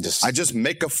 I just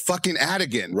make a fucking ad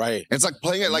again. Right. It's like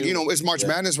playing it like, it's March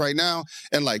Madness right now,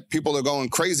 and like people are going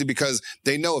crazy because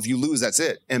they know if you lose, that's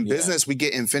it. In business, we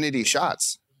get infinity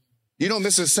shots. You don't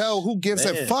miss a sell. Who gives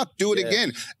a fuck? Do it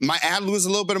again. My ad loses a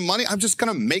little bit of money. I'm just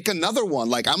going to make another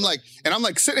one. I'm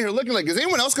sitting here looking like, is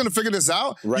anyone else going to figure this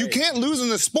out? Right. You can't lose in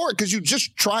the sport because you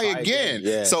just try again.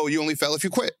 Yeah. So you only fail if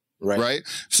you quit. Right.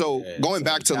 So going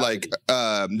back to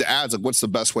the ads, like what's the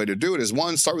best way to do it is,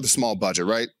 one, start with a small budget,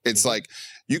 right? It's like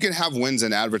you can have wins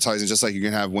in advertising just like you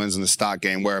can have wins in the stock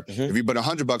game, where if you put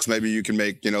 $100, maybe you can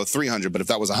make, 300. But if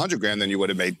that was $100,000, then you would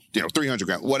have made, 300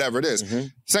 grand, whatever it is.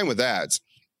 Same with ads.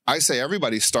 I say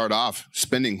everybody start off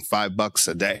spending $5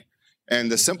 a day.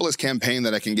 And the simplest campaign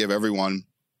that I can give everyone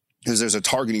is there's a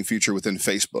targeting feature within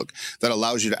Facebook that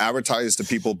allows you to advertise to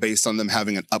people based on them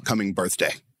having an upcoming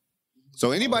birthday.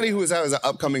 So anybody who has an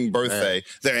upcoming birthday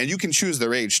there, and you can choose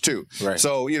their age too. Right.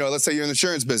 So, let's say you're in the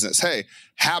insurance business. Hey,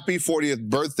 happy 40th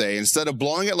birthday. Instead of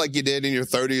blowing it like you did in your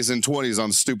 30s and 20s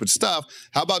on stupid stuff,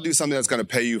 how about do something that's going to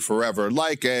pay you forever,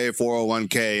 like a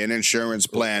 401k, an insurance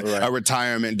plan, a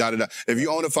retirement, da-da-da. If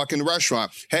you own a fucking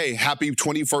restaurant, hey, happy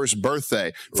 21st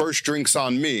birthday. First drinks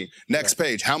on me. Next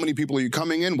page, how many people are you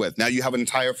coming in with? Now you have an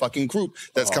entire fucking group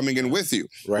that's coming in with you,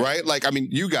 right? Like,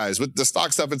 you guys, with the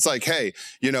stock stuff, it's like, hey,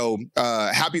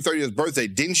 happy 30th birthday.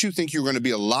 Didn't you think you were going to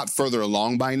be a lot further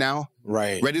along by now?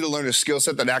 Right. Ready to learn a skill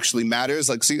set that actually matters?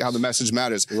 Like, see how the message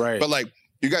matters. Right. But like,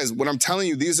 you guys, what I'm telling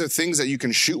you, these are things that you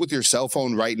can shoot with your cell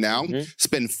phone right now.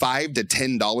 Spend $5 to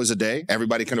 $10 a day.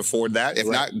 Everybody can afford that. If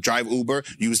not, drive Uber,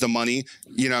 use the money,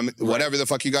 whatever the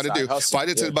fuck you got to do.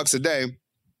 $5 to $10 a day.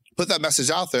 Put that message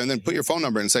out there and then put your phone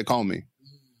number and say, call me.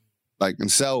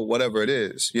 And sell whatever it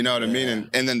is. You know what I mean?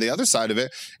 And then the other side of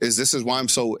it is, this is why I'm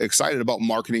so excited about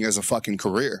marketing as a fucking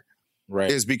career. Right.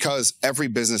 Is because every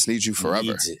business needs you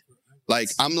forever.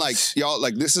 I'm like, y'all,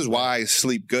 this is why I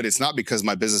sleep good. It's not because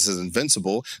my business is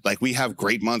invincible. We have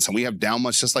great months and we have down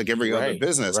months just like every other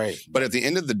business. Right. But at the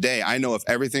end of the day, I know if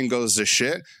everything goes to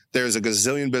shit, there's a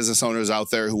gazillion business owners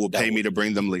out there who will pay me to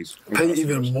bring them leads. Pay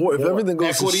even more. If everything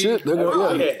goes to shit, they're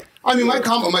going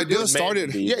to, my deal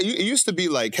started, it used to be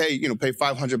like, hey, pay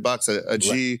 $500 a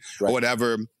G or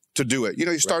whatever to do it.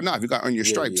 You're starting off, you got to earn your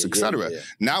stripes, etc.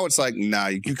 Now it's like, nah,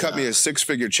 you cut me a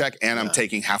 6-figure check and I'm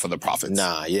taking half of the profits.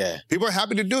 People are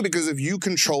happy to do it because if you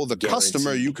control the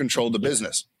customer, you control the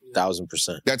business.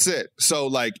 1,000%. That's it. So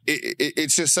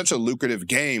it's just such a lucrative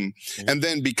game. And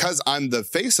then because I'm the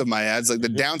face of my ads, the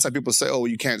downside, people say, oh, well,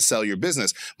 you can't sell your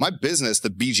business. My business, the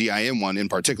BGIM one in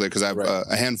particular, because I have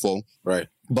a handful. Right.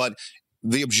 But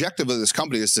the objective of this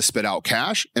company is to spit out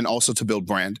cash and also to build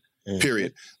brand.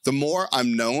 Period. The more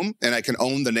I'm known and I can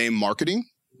own the name marketing,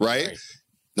 right?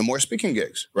 The more speaking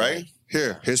gigs, right?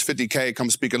 Here's 50K,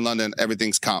 come speak in London,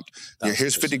 everything's comped.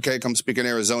 Here's 50K, come speak in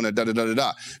Arizona,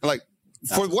 da-da-da-da-da.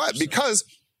 For what? Because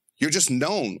you're just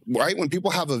known, right? When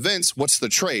people have events, what's the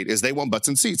trade? Is they want butts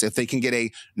and seats. If they can get a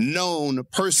known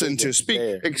person to speak,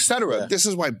 etc. This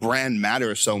is why brand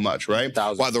matters so much, right?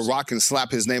 Why The Rock can slap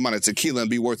his name on a tequila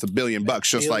and be worth $1 billion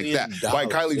just like that. Why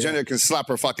Kylie Jenner can slap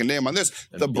her fucking name on this.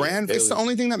 The brand, it's the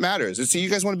only thing that matters. It's, you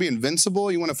guys want to be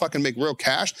invincible? You want to fucking make real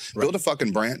cash? Build a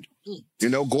fucking brand.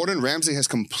 Gordon Ramsay has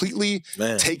completely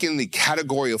taken the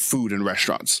category of food in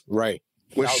restaurants. Right.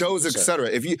 With shows, etc.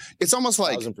 It's almost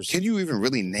like, 1,000%. Can you even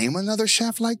really name another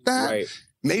chef like that? Right.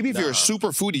 Maybe if you're a super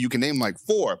foodie, you can name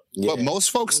 4. But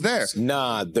most folks there.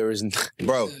 There isn't.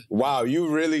 Bro. Wow, you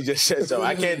really just said so.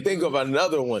 I can't think of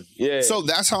another one. Yeah. So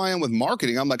that's how I am with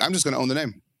marketing. I'm like, I'm just going to own the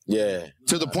name. Yeah.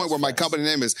 To the point where my company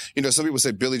name is, some people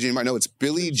say Billie Jean. No, it's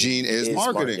Billie Jean is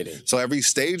marketing. So every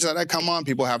stage that I come on,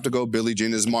 people have to go, Billie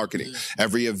Jean is marketing.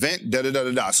 Every event,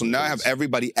 da-da-da-da-da. So now I have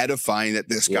everybody edifying that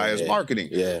this guy is marketing.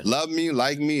 Love me,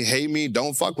 like me, hate me,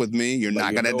 don't fuck with me. You're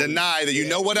not going to deny that you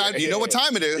know what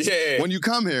time it is when you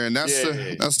come here. And that's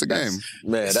the game.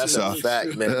 Man, that's a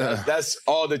fact, man. That's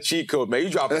all the cheat code, man. You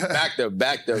drop it back to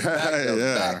back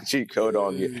cheat code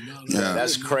on you. Yeah.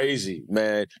 That's crazy,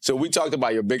 man. So we talked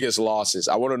about your biggest losses.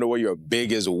 I want to know what your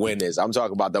biggest win is. I'm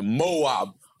talking about the Moab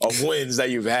of wins that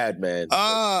you've had, man.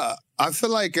 I feel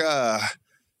like, the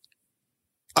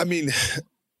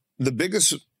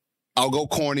biggest, I'll go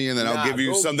corny and then I'll give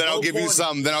you some, then I'll give you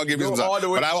some, then I'll give you some.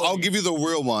 But I'll give you the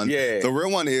real one. Yeah. The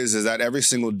real one is that every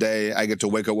single day I get to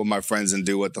wake up with my friends and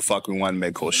do what the fuck we want and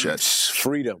make cool shit.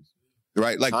 Freedom.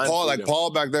 Right?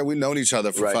 Paul back there, we've known each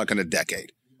other for fucking a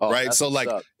decade. Right. So I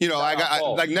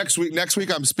got next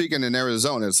week I'm speaking in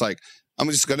Arizona. It's like, I'm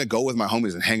just going to go with my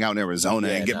homies and hang out in Arizona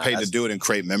and get paid to do it and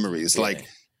create memories.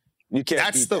 You can't.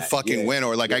 That's the fucking win.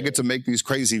 Or like I get to make these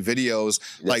crazy videos.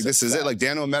 Like this is it. Like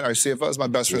Daniel Met, our CFO, is my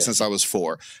best friend since I was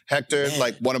 4. Hector,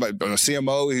 like one of my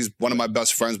CMO, he's one of my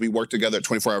best friends. We worked together at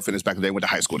 24 Hour Fitness back in the day. Went to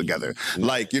high school together.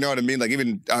 Like, you know what I mean? Like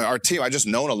even our team, I just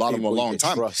known a lot of them a long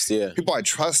time. People I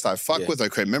trust, I fuck with, I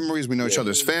create memories. We know each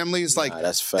other's families. Like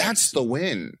that's the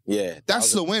win.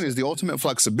 That's the win, is the ultimate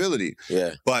flexibility.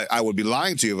 But I would be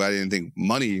lying to you if I didn't think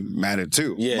money mattered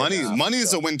too. Money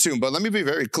is a win too. But let me be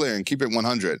very clear and keep it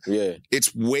 100.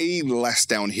 It's way less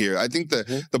down here. I think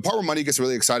the part where money gets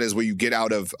really excited is where you get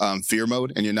out of fear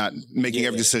mode and you're not making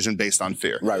every decision based on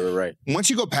fear. Right. Once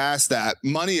you go past that,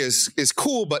 money is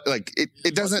cool, but like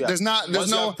it doesn't. There's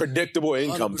no predictable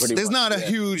income. There's not a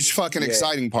huge fucking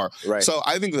exciting part. So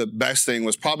I think the best thing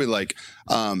was probably like.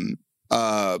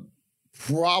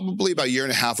 Probably about a year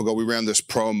and a half ago, we ran this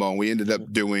promo and we ended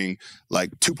up doing like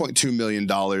 $2.2 million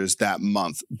that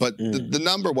month. But the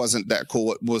number wasn't that cool.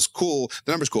 What was cool,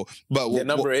 the number's cool. But the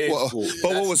number is cool.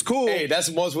 But what was cool. Hey, that's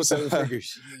multiple 7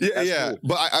 figures. Cool.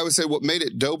 But I would say what made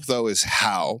it dope though is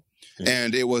how.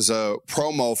 And it was a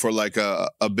promo for like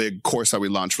a big course that we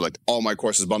launched for like all my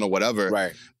courses bundle,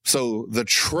 whatever. So the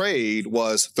trade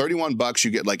was $31.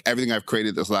 You get like everything I've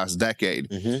created this last decade.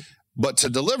 But to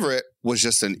deliver it was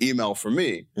just an email for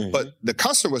me. But the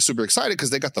customer was super excited because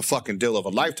they got the fucking deal of a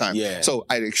lifetime. So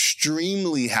I had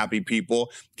extremely happy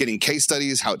people getting case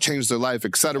studies, how it changed their life,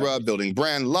 et cetera, building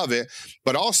brand, love it.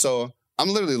 But also, I'm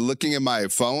literally looking at my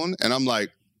phone and I'm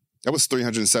like, that was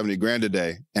 370 grand a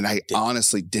day, and I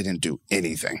honestly didn't do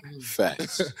anything.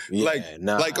 Facts.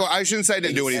 I shouldn't say I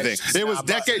didn't do anything. It was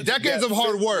decades of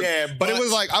hard work. But it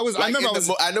was like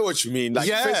I know what you mean. Like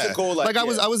physical.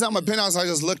 I was at my penthouse. I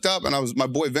just looked up, and my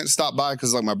boy Vince stopped by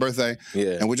because like my birthday.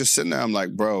 And we're just sitting there. I'm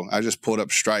like, bro, I just pulled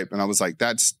up Stripe, and I was like,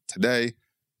 that's today.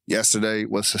 Yesterday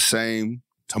was the same.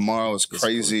 Tomorrow is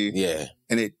crazy.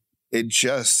 And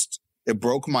it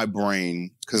broke my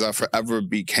brain because I forever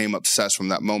became obsessed from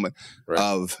that moment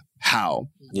of how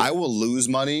I will lose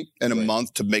money in a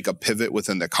month to make a pivot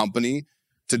within the company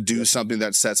to do something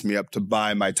that sets me up to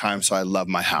buy my time. So I love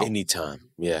my how. Anytime.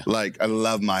 Like I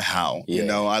love my how. You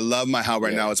know, I love my how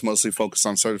right now. It's mostly focused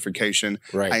on certification.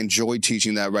 I enjoy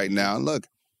teaching that right now. And look,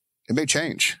 it may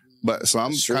change. But so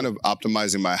I'm kind of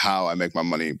optimizing my how I make my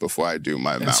money before I do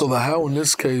my amount. And so the how in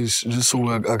this case, just so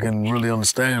I can really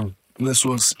understand, this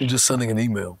was just sending an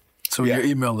email to your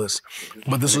email list.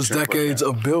 But this was decades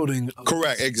of building.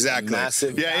 Correct, exactly.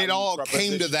 Massive it all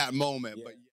came to that moment.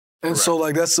 And so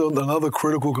like that's another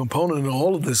critical component in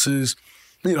all of this is,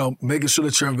 you know, making sure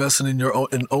that you're investing in your own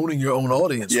and owning your own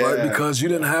audience, right? Because you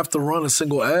didn't have to run a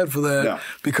single ad for that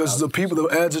because the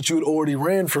ads that you had already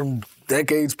ran from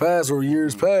decades past or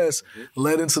years past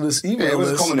led into this email list. It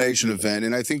was a culmination event,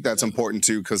 and I think that's important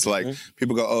too because like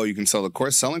people go, oh, you can sell the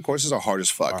course. Selling courses are hard as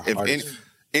fuck.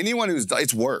 Anyone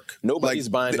it's work. Nobody's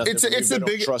buying nothing. It's the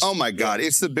biggest. Oh my god,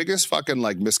 it's the biggest fucking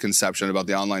like misconception about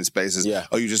the online space is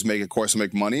oh, you just make a course and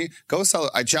make money. Go sell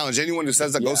it. I challenge anyone who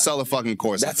says that. Go sell a fucking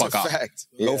course. That's and fuck a fact.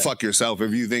 Go fuck yourself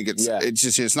if you think it's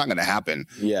not going to happen.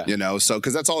 You know, so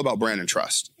because that's all about brand and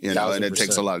trust. You know, and it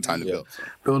takes a lot of time to build.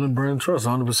 Building brand and trust,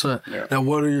 100%. Now,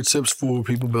 what are your tips for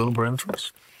people building brand and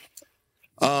trust?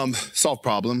 Solve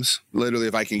problems. Literally,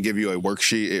 if I can give you a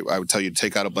worksheet, I would tell you to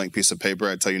take out a blank piece of paper.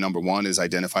 I'd tell you number one is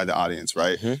identify the audience,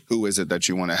 right? Who is it that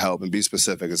you want to help? And be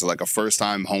specific. Is it like a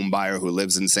first-time home buyer who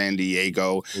lives in San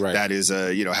Diego that is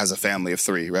has a family of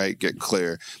 3, right? Get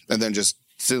clear. And then just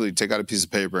silly, take out a piece of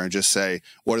paper and just say,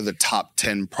 what are the top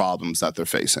 10 problems that they're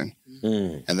facing?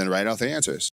 And then write out the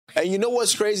answers. And you know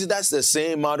what's crazy? That's the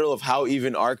same model of how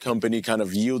even our company kind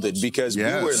of yielded because we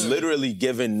were literally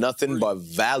given nothing but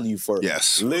value for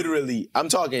literally, I'm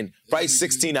talking probably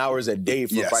 16 hours a day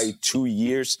for probably 2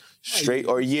 years straight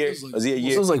or a year. Was it a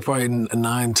year? It was like probably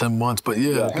 9-10 months, but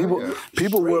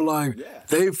people were like,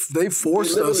 they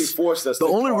forced us. The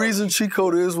only reason Cheat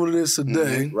Code is what it is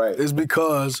today is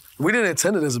because we didn't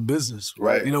intend it as a business.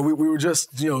 You know, we were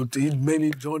just, he made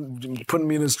me putting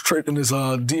me in his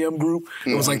DM group.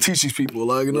 It was like, teach these people.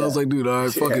 Like, I was like, dude, all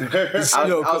right, fuck it.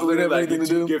 Because we didn't have anything to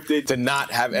do. Gifted to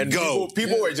not have, and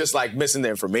people were just like missing the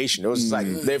information. It was just like,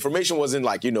 the information wasn't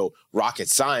like, rocket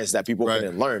science that people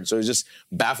couldn't learn. So it just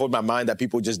baffled my mind that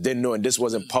people just didn't know, and this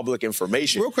wasn't public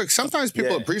information. Real quick, sometimes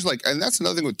people appreciate, and that's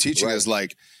another thing with teaching is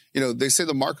like, they say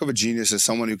the mark of a genius is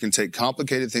someone who can take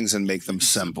complicated things and make them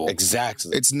simple.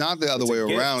 Exactly. It's not the other way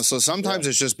around. So sometimes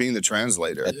it's just being the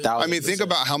translator. I mean, think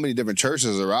about how many different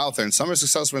churches are out there, and some are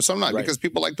successful and some not because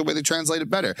people like the way they translate it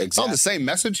better. It's all the same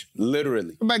message.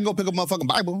 Literally. Everybody can go pick up a motherfucking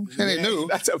Bible. It ain't new.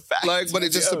 That's a fact. But it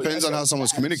just depends on how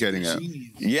someone's communicating it.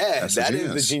 Yeah, that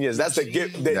is the genius. That's the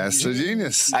gift. That's the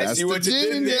genius. I see what you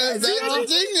did there. That's the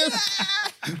genius.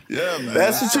 Yeah, man.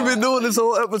 That's what you've been doing this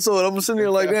whole episode. I'm sitting here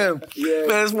like, damn, man,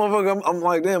 this motherfucker, I'm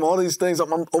like, damn, all these things, I'm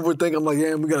overthinking. I'm like,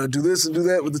 damn, we got to do this and do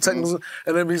that with the technical.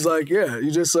 And then he's like, yeah,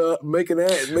 you just make it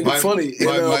funny.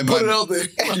 Put it out there.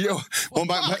 Yo, well,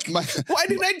 why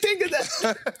didn't I think of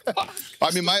that?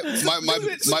 I mean,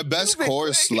 my best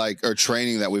course, like, or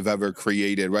training that we've ever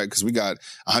created, right? Because we got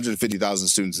 150,000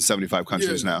 students in 75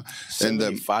 countries now.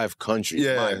 75 countries.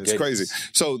 Yeah, it's crazy.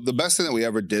 So the best thing that we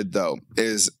ever did, though,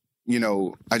 is,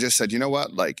 I just said, you know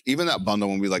what? Like, even that bundle,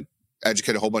 when we like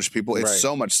educate a whole bunch of people, it's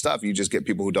so much stuff. You just get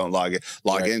people who don't log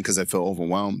in because they feel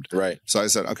overwhelmed. Right. So I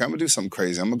said, okay, I'm gonna do something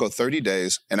crazy. I'm gonna go 30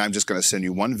 days, and I'm just gonna send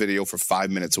you one video for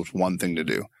 5 minutes with one thing to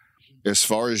do. As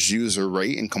far as user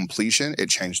rate and completion, it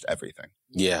changed everything.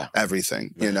 Yeah.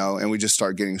 Everything, and we just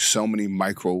start getting so many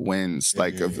micro wins,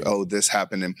 like of, this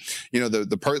happened. And,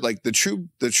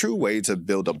 the true way to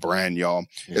build a brand, y'all,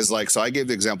 is like, so I gave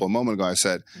the example a moment ago. I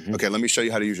said, okay, let me show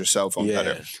you how to use your cell phone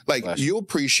better. Like, you'll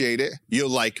appreciate it.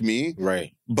 You'll like me.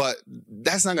 Right. But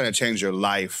that's not going to change your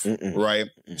life, right?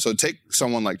 So take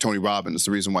someone like Tony Robbins,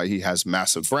 the reason why he has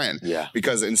massive brand. Yeah.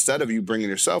 Because instead of you bringing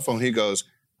your cell phone, he goes,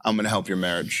 I'm going to help your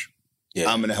marriage. Yeah.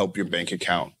 I'm going to help your bank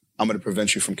account. I'm going to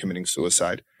prevent you from committing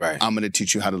suicide. Right. I'm going to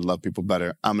teach you how to love people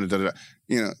better. I'm going to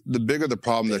the bigger the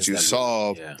problem that you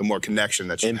solve, the more connection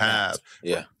that you have.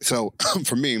 Yeah. So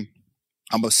for me,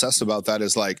 I'm obsessed about that.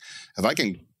 Is like, if I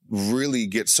can really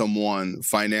get someone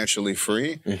financially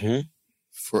free,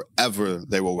 forever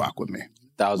they will rock with me.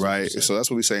 1,000%. Right. So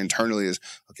that's what we say internally is,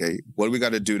 okay, what do we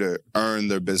got to do to earn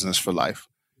their business for life?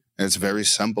 And it's very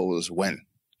simple, is win.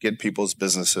 Get people's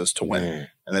businesses to win,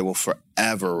 and they will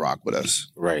forever rock with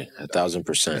us. Right,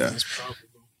 1,000%.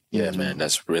 Yeah, man,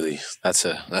 that's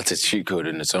a cheat code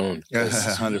in its own.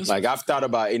 Like, I've thought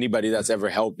about anybody that's ever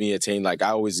helped me attain. Like,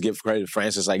 I always give credit to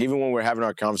Francis. Like, even when we're having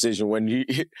our conversation, when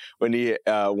he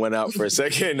went out for a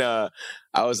second,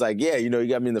 I was like, yeah, you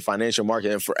got me in the financial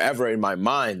market, and forever in my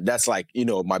mind, that's like,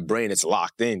 my brain, it's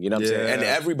locked in. You know what I'm saying? And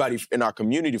everybody in our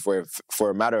community, for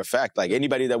a matter of fact, like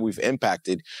anybody that we've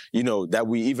impacted, that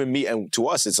we even meet, and to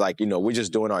us, it's like, we're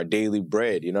just doing our daily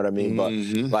bread. You know what I mean? But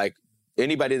like,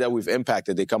 anybody that we've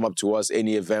impacted, they come up to us,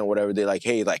 any event, whatever, they're like,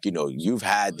 hey, like,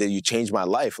 you changed my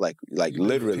life, like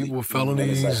literally. People with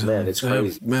felonies. It's like, man, it's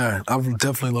crazy. Man, I've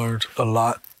definitely learned a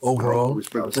lot overall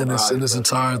in this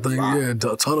entire thing. Yeah, a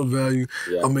ton of value.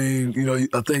 Yeah. I mean,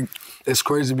 I think it's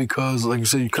crazy because, like you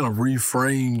said, you kind of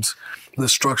reframed the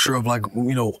structure of, like,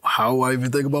 how I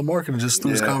even think about marketing just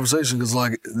through this conversation. Because,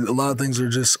 like, a lot of things are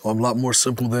just a lot more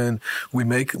simple than we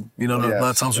make them. A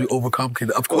lot of times we overcomplicate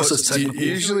it. Of course, it's technical.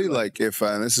 Usually, like, if,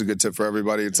 and this is a good tip for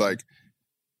everybody, it's like,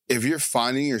 if you're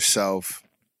finding yourself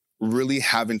really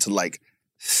having to, like,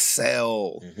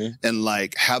 sell and,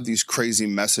 like, have these crazy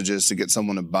messages to get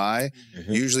someone to buy,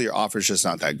 usually your offer's just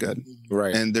not that good.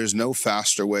 Right. And there's no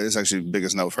faster way. This is actually the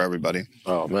biggest no for everybody.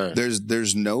 Oh, man.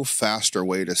 There's no faster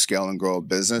way to scale and grow a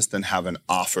business than have an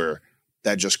offer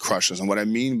that just crushes. And what I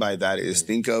mean by that is,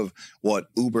 think of what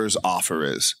Uber's offer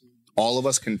is. All of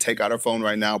us can take out our phone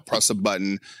right now, press a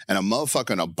button, and a motherfucker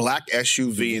in a black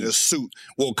SUV in a suit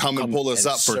will come and pull us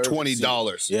up for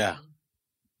 $20. Yeah.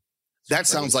 That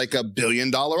sounds like $1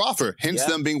 billion offer, hence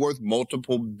them being worth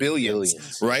multiple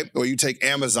billions, right? Or you take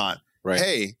Amazon. Right.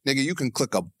 Hey, nigga, you can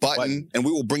click a button and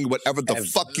we will bring you whatever the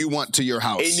fuck you want to your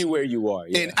house. Anywhere you are.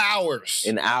 Yeah. In hours.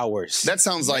 In hours. That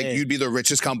sounds like you'd be the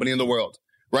richest company in the world,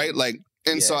 right? Like,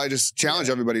 and so I just challenge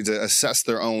everybody to assess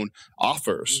their own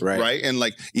offers, right? And,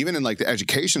 like, even in, like, the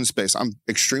education space, I'm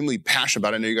extremely passionate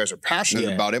about it. I know you guys are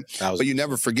passionate about it, but you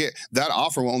never forget that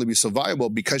offer will only be so valuable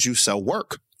because you sell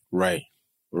work. Right.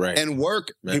 Right. And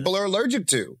work, people are allergic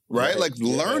to, right? Like,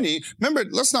 learning. Remember,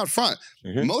 let's not front.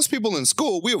 Most people in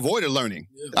school, we avoided learning.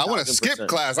 I want to skip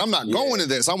class. I'm not going to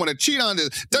this. I want to cheat on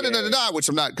this, which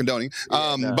I'm not condoning.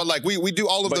 But, like, we do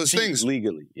all of those things.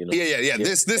 Legally, Yeah.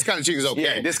 This kind of cheating is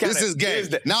okay. This is gay,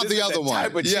 not the other one.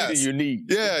 Type of cheating you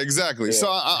need. Yeah, exactly. Yeah. So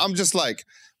I'm just like,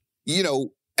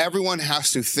 everyone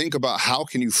has to think about how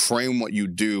can you frame what you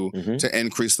do to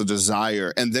increase the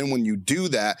desire. And then when you do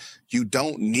that, you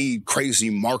don't need crazy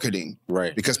marketing.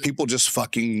 Right. Because people just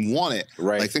fucking want it.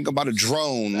 Right. Like, think about a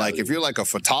drone. Like, if you're like a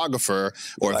photographer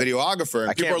or a videographer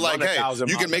and people are like, hey,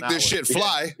 you can make this shit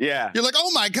fly. Yeah. You're like, oh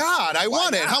my God, I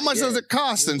want it. How much does it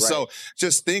cost? And so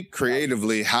just think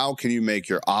creatively, how can you make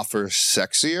your offer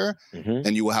sexier?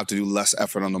 And you will have to do less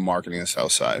effort on the marketing and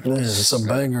sales side. Man, it's a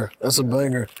banger. That's a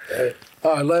banger.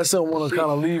 All right, last thing I want to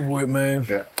kind of leave with, man,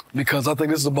 because I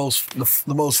think this is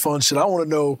the most fun shit. I want to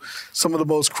know some of the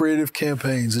most creative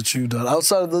campaigns that you've done.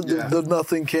 Outside of the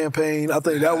Nothing campaign, I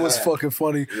think that was fucking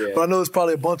funny. But I know there's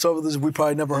probably a bunch of others we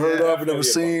probably never heard of or never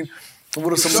seen.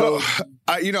 What are some So,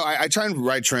 I try and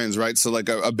write trends, right? So, like,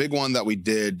 a big one that we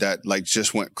did that, like,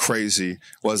 just went crazy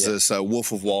was this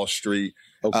Wolf of Wall Street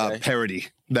parody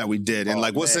that we did. And,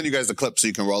 like, we'll send you guys the clip so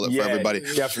you can roll it for everybody.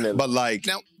 Definitely. But, like,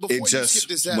 now, before it just you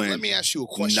skip this ad, went let me ask you a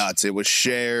question. nuts. It was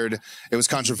shared. It was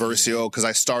controversial because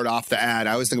I start off the ad.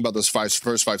 I always think about those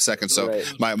first 5 seconds. So,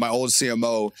 my old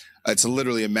CMO, it's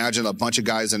literally imagine a bunch of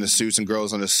guys in the suits and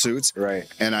girls in the suits. Right.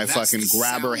 And I fucking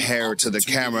grab her hair to the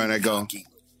camera and I go,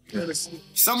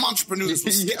 some entrepreneurs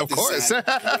will skip of course.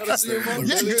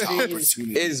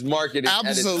 Is marketing.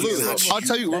 Absolutely. I'll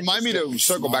tell you, remind me to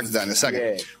circle back to that in a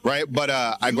second. Right? But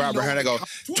I grab her hair and I go,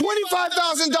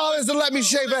 $25,000 to let me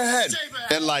shave her head.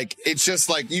 And like, it's just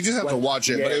like, you just have to watch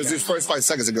it. But it was these first 5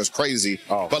 seconds, it goes crazy.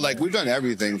 But like, we've done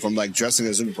everything from like dressing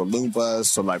as Oompa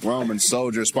Loompas to like Roman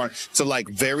soldiers, to like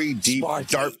very deep,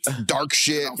 dark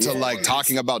shit, to like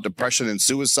talking about depression and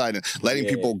suicide and letting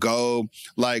people go.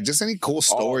 Like, just any cool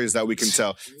stories that we can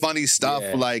tell. Funny stuff.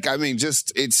 Like, I mean,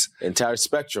 just, it's entire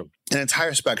spectrum. An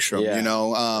entire spectrum, you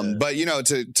know. But, you know,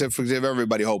 to forgive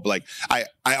everybody hope, like, I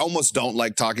almost don't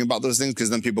like talking about those things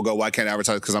because then people go, why can't I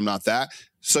advertise? Because I'm not that.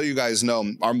 So you guys know,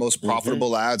 our most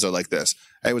profitable ads are like this.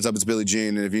 Hey, what's up? It's Billie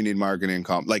Jean. And if you need marketing,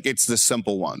 like, it's the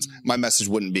simple ones. My message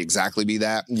wouldn't be exactly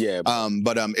that.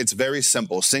 But it's very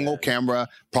simple. Single camera,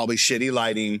 probably shitty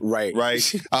lighting. Right.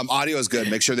 Audio is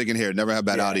good. Make sure they can hear it. Never have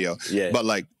bad audio. But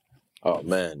like, oh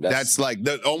man, that's like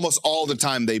almost all the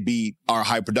time they beat our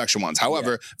high production ones.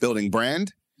 However, building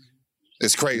brand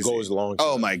is crazy. It goes long.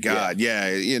 Oh my God,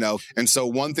 you know. And so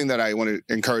one thing that I want to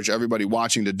encourage everybody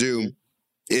watching to do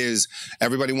is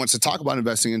everybody wants to talk about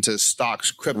investing into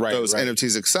stocks, cryptos,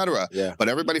 NFTs, etc. But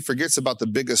everybody forgets about the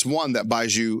biggest one that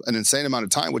buys you an insane amount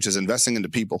of time, which is investing into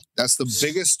people. That's the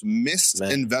biggest missed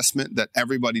investment that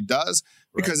everybody does.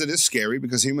 Because it is scary,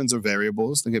 because humans are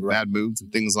variables. They get bad moods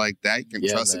and things like that. You can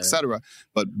trust, etc.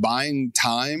 But buying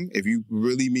time, if you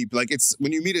really meet, like, it's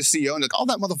when you meet a CEO and like, all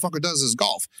that motherfucker does is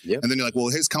golf. And then you're like, well,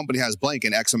 his company has blank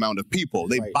and X amount of people.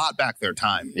 They bought back their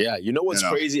time. You know what's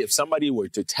crazy? If somebody were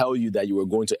to tell you that you were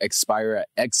going to expire at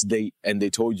X date and they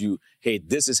told you, hey,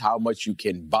 this is how much you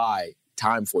can buy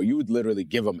time for, you would literally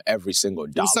give them every single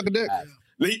dollar. Suck a dick.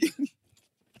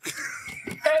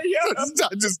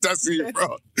 I'm just testing you,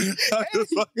 bro. But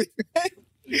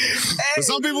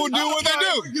some people do what they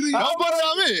do. Don't put it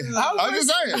on me. I'm just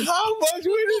saying. How much would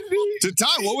it be? To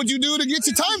time, what would you do to get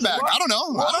your time back? I don't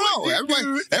know.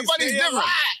 Everybody's different.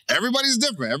 Everybody's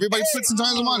different. Everybody puts some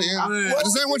time and money. I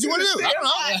just saying what you want to do.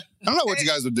 I don't know what you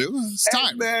guys would do. It's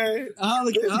time.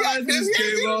 This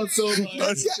came out so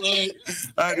much.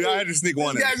 I had to sneak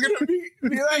one in. You guys gonna be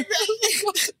like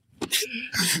that?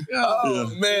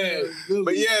 Man.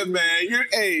 But yeah, man.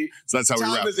 So that's how we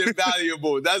wrap. Time is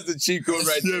invaluable. That's the cheat code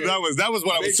right there. That was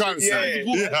what I was trying to say.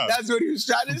 That's what he was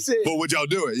trying to say. But would y'all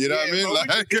do it? You know what I mean?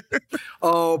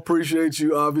 Oh, appreciate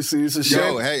you. Obviously, it's a shame.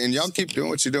 Yo, hey, and y'all keep doing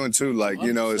what you're doing too. Like,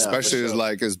 you know, especially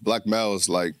as black males,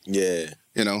 like, you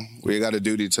know, we got a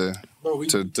duty to do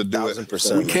it.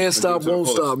 We can't stop, won't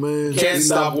stop, man. Can't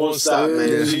stop, won't stop,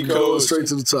 man. She goes straight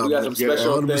to the top. We got some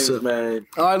special things, man.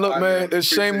 All right, look, man. It's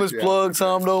shameless plug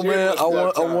time, though, man. I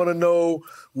want to know,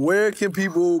 where can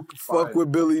people fuck with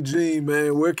Billie Jean,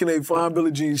 man? Where can they find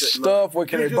Billie Jean's stuff? Where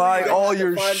can they buy all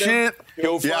your shit?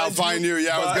 I'll find you.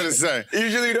 Yeah, I was gonna say.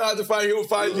 Usually you don't have to find you. He'll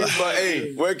find you. But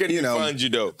hey, where can he find you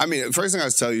though? I mean, first thing I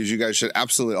was tell you is you guys should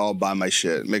absolutely all buy my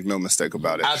shit. Make no mistake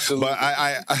about it. Absolutely.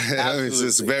 But it's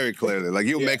just very clearly like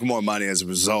you'll make more money as a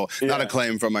result. Not a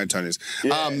claim from my attorneys.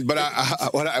 But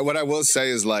what I will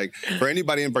say is like for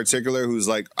anybody in particular who's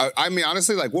like, I mean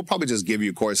honestly, like we'll probably just give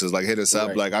you courses. Like hit us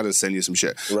up. Like I'll just send you some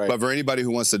shit. But for anybody who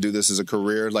wants to do this as a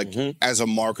career, like as a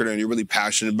marketer, and you're really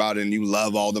passionate about it, and you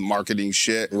love all the marketing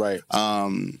shit,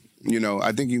 you know,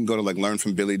 I think you can go to like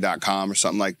learnfrombilly.com or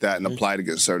something like that and apply to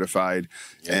get certified.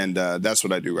 And that's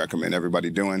what I do recommend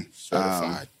everybody doing.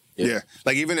 Certified.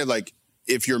 Like even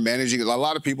if you're managing, a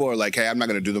lot of people are like, hey, I'm not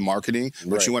going to do the marketing,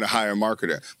 but you want to hire a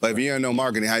marketer. But if you don't know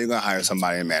marketing, how are you going to hire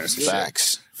somebody and manage the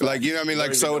Facts. Like, you know what I mean?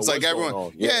 Like, so it's like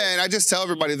everyone, and I just tell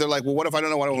everybody, they're like, well, what if I don't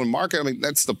know what I want to market? I mean,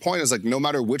 that's the point is like, no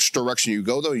matter which direction you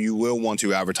go, though, you will want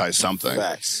to advertise something.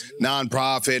 Facts.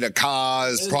 Nonprofit, a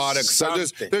cause, product. So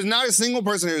there's not a single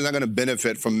person here who's not going to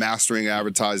benefit from mastering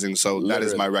advertising. So that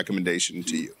is my recommendation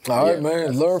to you. All right,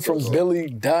 man.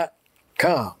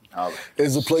 Learnfrombilly.com.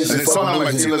 Is the place to find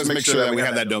let's make sure that we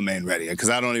have that domain ready because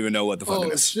I don't even know what the fuck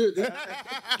it is. Shit. We have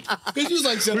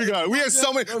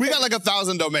so many. We got like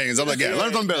 1,000 domains. I'm like,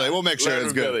 learn from Billy. We'll make sure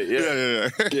it's good.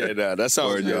 Yeah, that's how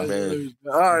we're doing, man.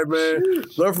 All right, man.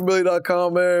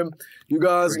 Learnfrombilly.com, man. You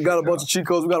guys got a bunch of cheat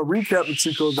codes. We got to recap the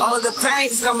cheat codes. All of the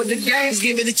pains come with the games.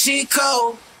 Give me the cheat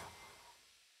code.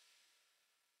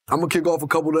 I'm gonna kick off a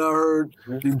couple that I heard.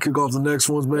 You can kick off the next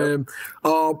ones, man.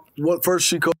 What first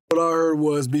cheat code I heard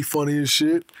was be funny as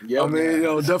shit. I mean,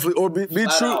 definitely, or be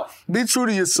true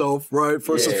to yourself, right?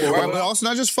 First and foremost. Right, but also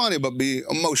not just funny, but be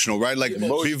emotional, right? Like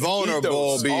be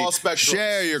vulnerable,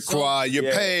 share your cry,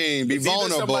 your pain, be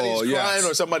vulnerable. Somebody's crying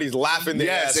or somebody's laughing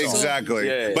their ass off. Exactly.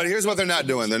 Yeah. But here's what they're not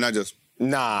doing. They're not just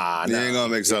Nah. You ain't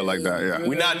gonna make something like that, yeah.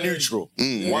 We're not neutral.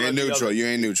 You ain't neutral. You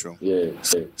ain't neutral. Yeah.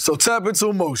 So tap into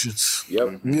emotions.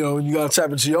 Yep. You gotta tap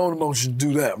into your own emotions to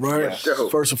do that, right? Yeah.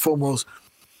 First and foremost.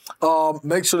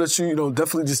 Make sure that you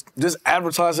definitely just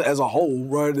advertise it as a whole,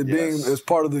 right? It being as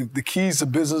part of the keys to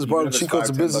business, part of the cheat codes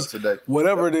to business.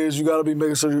 Whatever it is, you got to be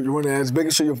making sure you're running ads,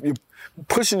 making sure you're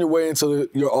pushing your way into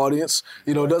your audience.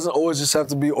 It doesn't always just have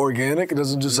to be organic. It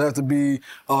doesn't just have to be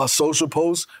social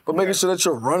posts, but making sure that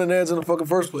you're running ads in the fucking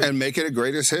first place. And make it a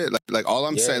greatest hit. Like all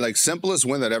I'm saying, like simplest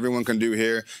win that everyone can do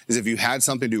here is if you had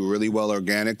something do really well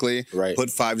organically, put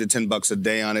 $5 to $10 a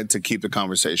day on it to keep the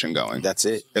conversation going. That's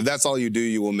it. If that's all you do,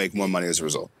 you will make more money as a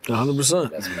result.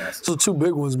 100%. That's massive. So two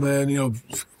big ones, man.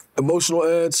 Emotional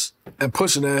ads and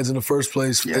pushing ads in the first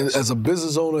place. Yes. As a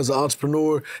business owner, as an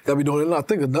entrepreneur, you gotta be doing it. And I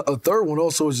think a third one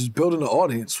also is just building an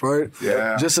audience, right?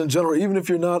 Yeah. Just in general, even if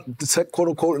you're not quote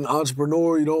unquote an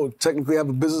entrepreneur, you don't technically have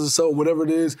a business to sell, whatever it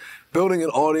is, building an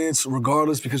audience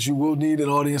regardless, because you will need an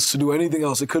audience to do anything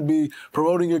else. It could be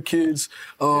promoting your kids'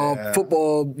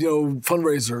 football,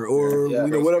 fundraiser, or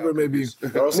whatever it may be.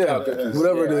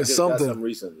 Whatever it is, something.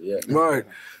 Right.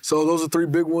 So those are three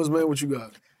big ones, man. What you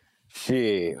got?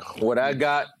 Yeah, what I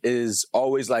got is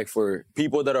always like for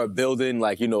people that are building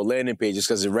landing pages,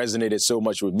 because it resonated so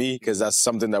much with me, because that's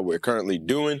something that we're currently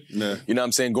doing. Yeah. You know what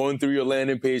I'm saying? Going through your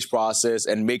landing page process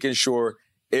and making sure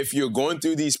if you're going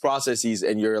through these processes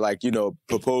and you're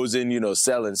proposing,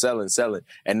 selling,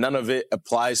 and none of it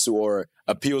applies to or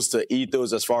appeals to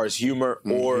ethos as far as humor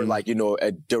or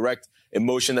a direct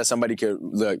emotion that somebody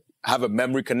could have a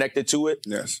memory connected to it.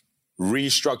 Yes.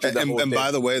 Restructure the whole thing. And by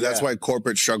the way, that's why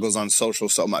corporate struggles on social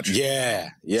so much. Yeah.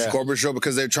 Corporate struggle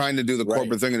because they're trying to do the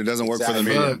corporate thing and it doesn't work for them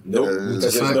either.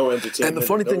 There's no entertainment. And the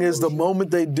funny thing is, the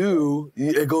moment they do,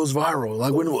 it goes viral.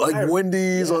 Like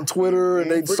Wendy's on Twitter,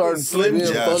 and they start being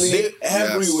funny. They're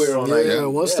everywhere on that.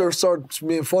 Once they start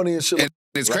being funny and shit.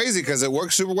 It's crazy because it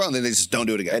works super well, and then they just don't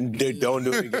do it again. And they don't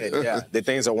do it again. They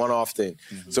think it's a one-off thing.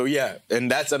 So and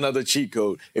that's another cheat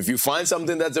code. If you find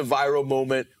something that's a viral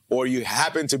moment, or you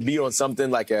happen to be on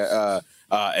something like an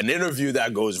interview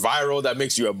that goes viral that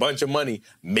makes you a bunch of money,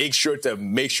 make sure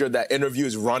that interview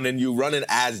is running. You running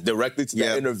ads directly to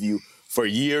that interview for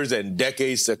years and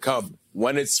decades to come.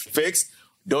 When it's fixed,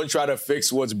 don't try to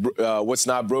fix what's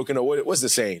not broken, or what's the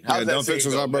saying? Don't fix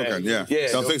what's not broken. Yeah.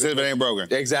 Don't fix it if it ain't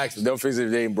broken. Exactly. Don't fix it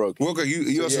if it ain't broken. Wilco,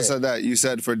 you also said that. You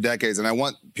said for decades, and I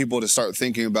want people to start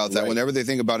thinking about that. Whenever they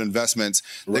think about investments,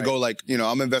 they go like,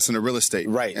 I'm investing in real estate.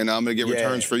 Right. And I'm going to get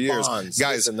returns for years. Bonds,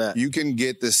 guys, you can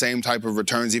get the same type of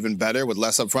returns even better with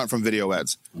less upfront from video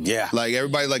ads. Yeah. Like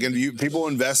everybody, people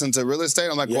invest into real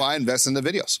estate. I'm like, well, I invest in the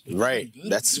videos. Right.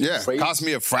 That's crazy. Cost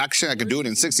me a fraction. I could do it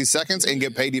in 60 seconds and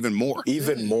get paid even more.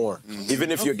 Even more. Even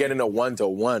if you're getting a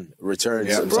 1-to-1 return.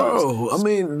 Bro, I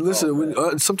mean,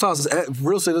 listen, sometimes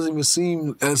real estate doesn't even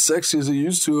seem as sexy as it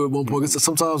used to at one point.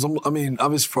 Sometimes,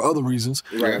 obviously for other reasons.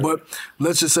 Right. But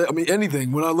let's just say,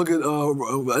 anything. When I look at,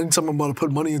 anytime I'm about to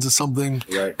put money into something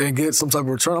and get some type of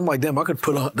return, I'm like, damn, I could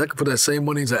put that same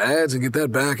money into ads and get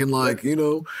that back in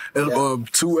 2x, 1.2,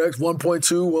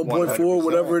 1.4,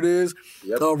 whatever it is,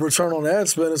 return on ad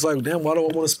spend. It's like, damn, why do I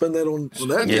want to spend that on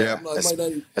that? Yeah.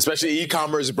 Especially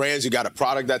e-commerce brands, you got a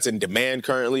product that's in demand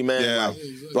currently, man. Yeah.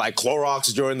 Like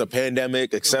Clorox during the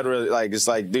pandemic, et cetera. It's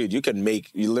like, dude, you can make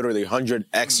literally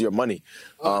 100x your money.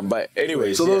 But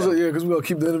anyways. So those are, because we're going to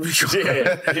keep the interview going.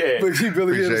 But keep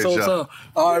building this whole time.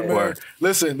 All right, man.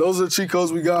 Listen, those are the cheat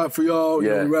codes we got for y'all. We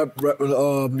wrap,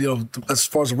 as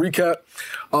far as a recap.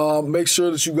 Make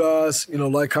sure that you guys,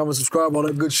 like, comment, subscribe, all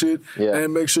that good shit. Yeah.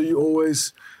 And make sure you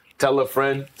always tell a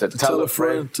friend to tell a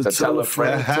friend to tell a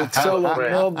friend to tell a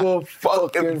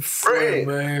motherfucking friend,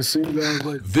 man. See you guys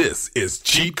later. This is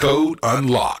Cheat Code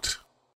Unlocked.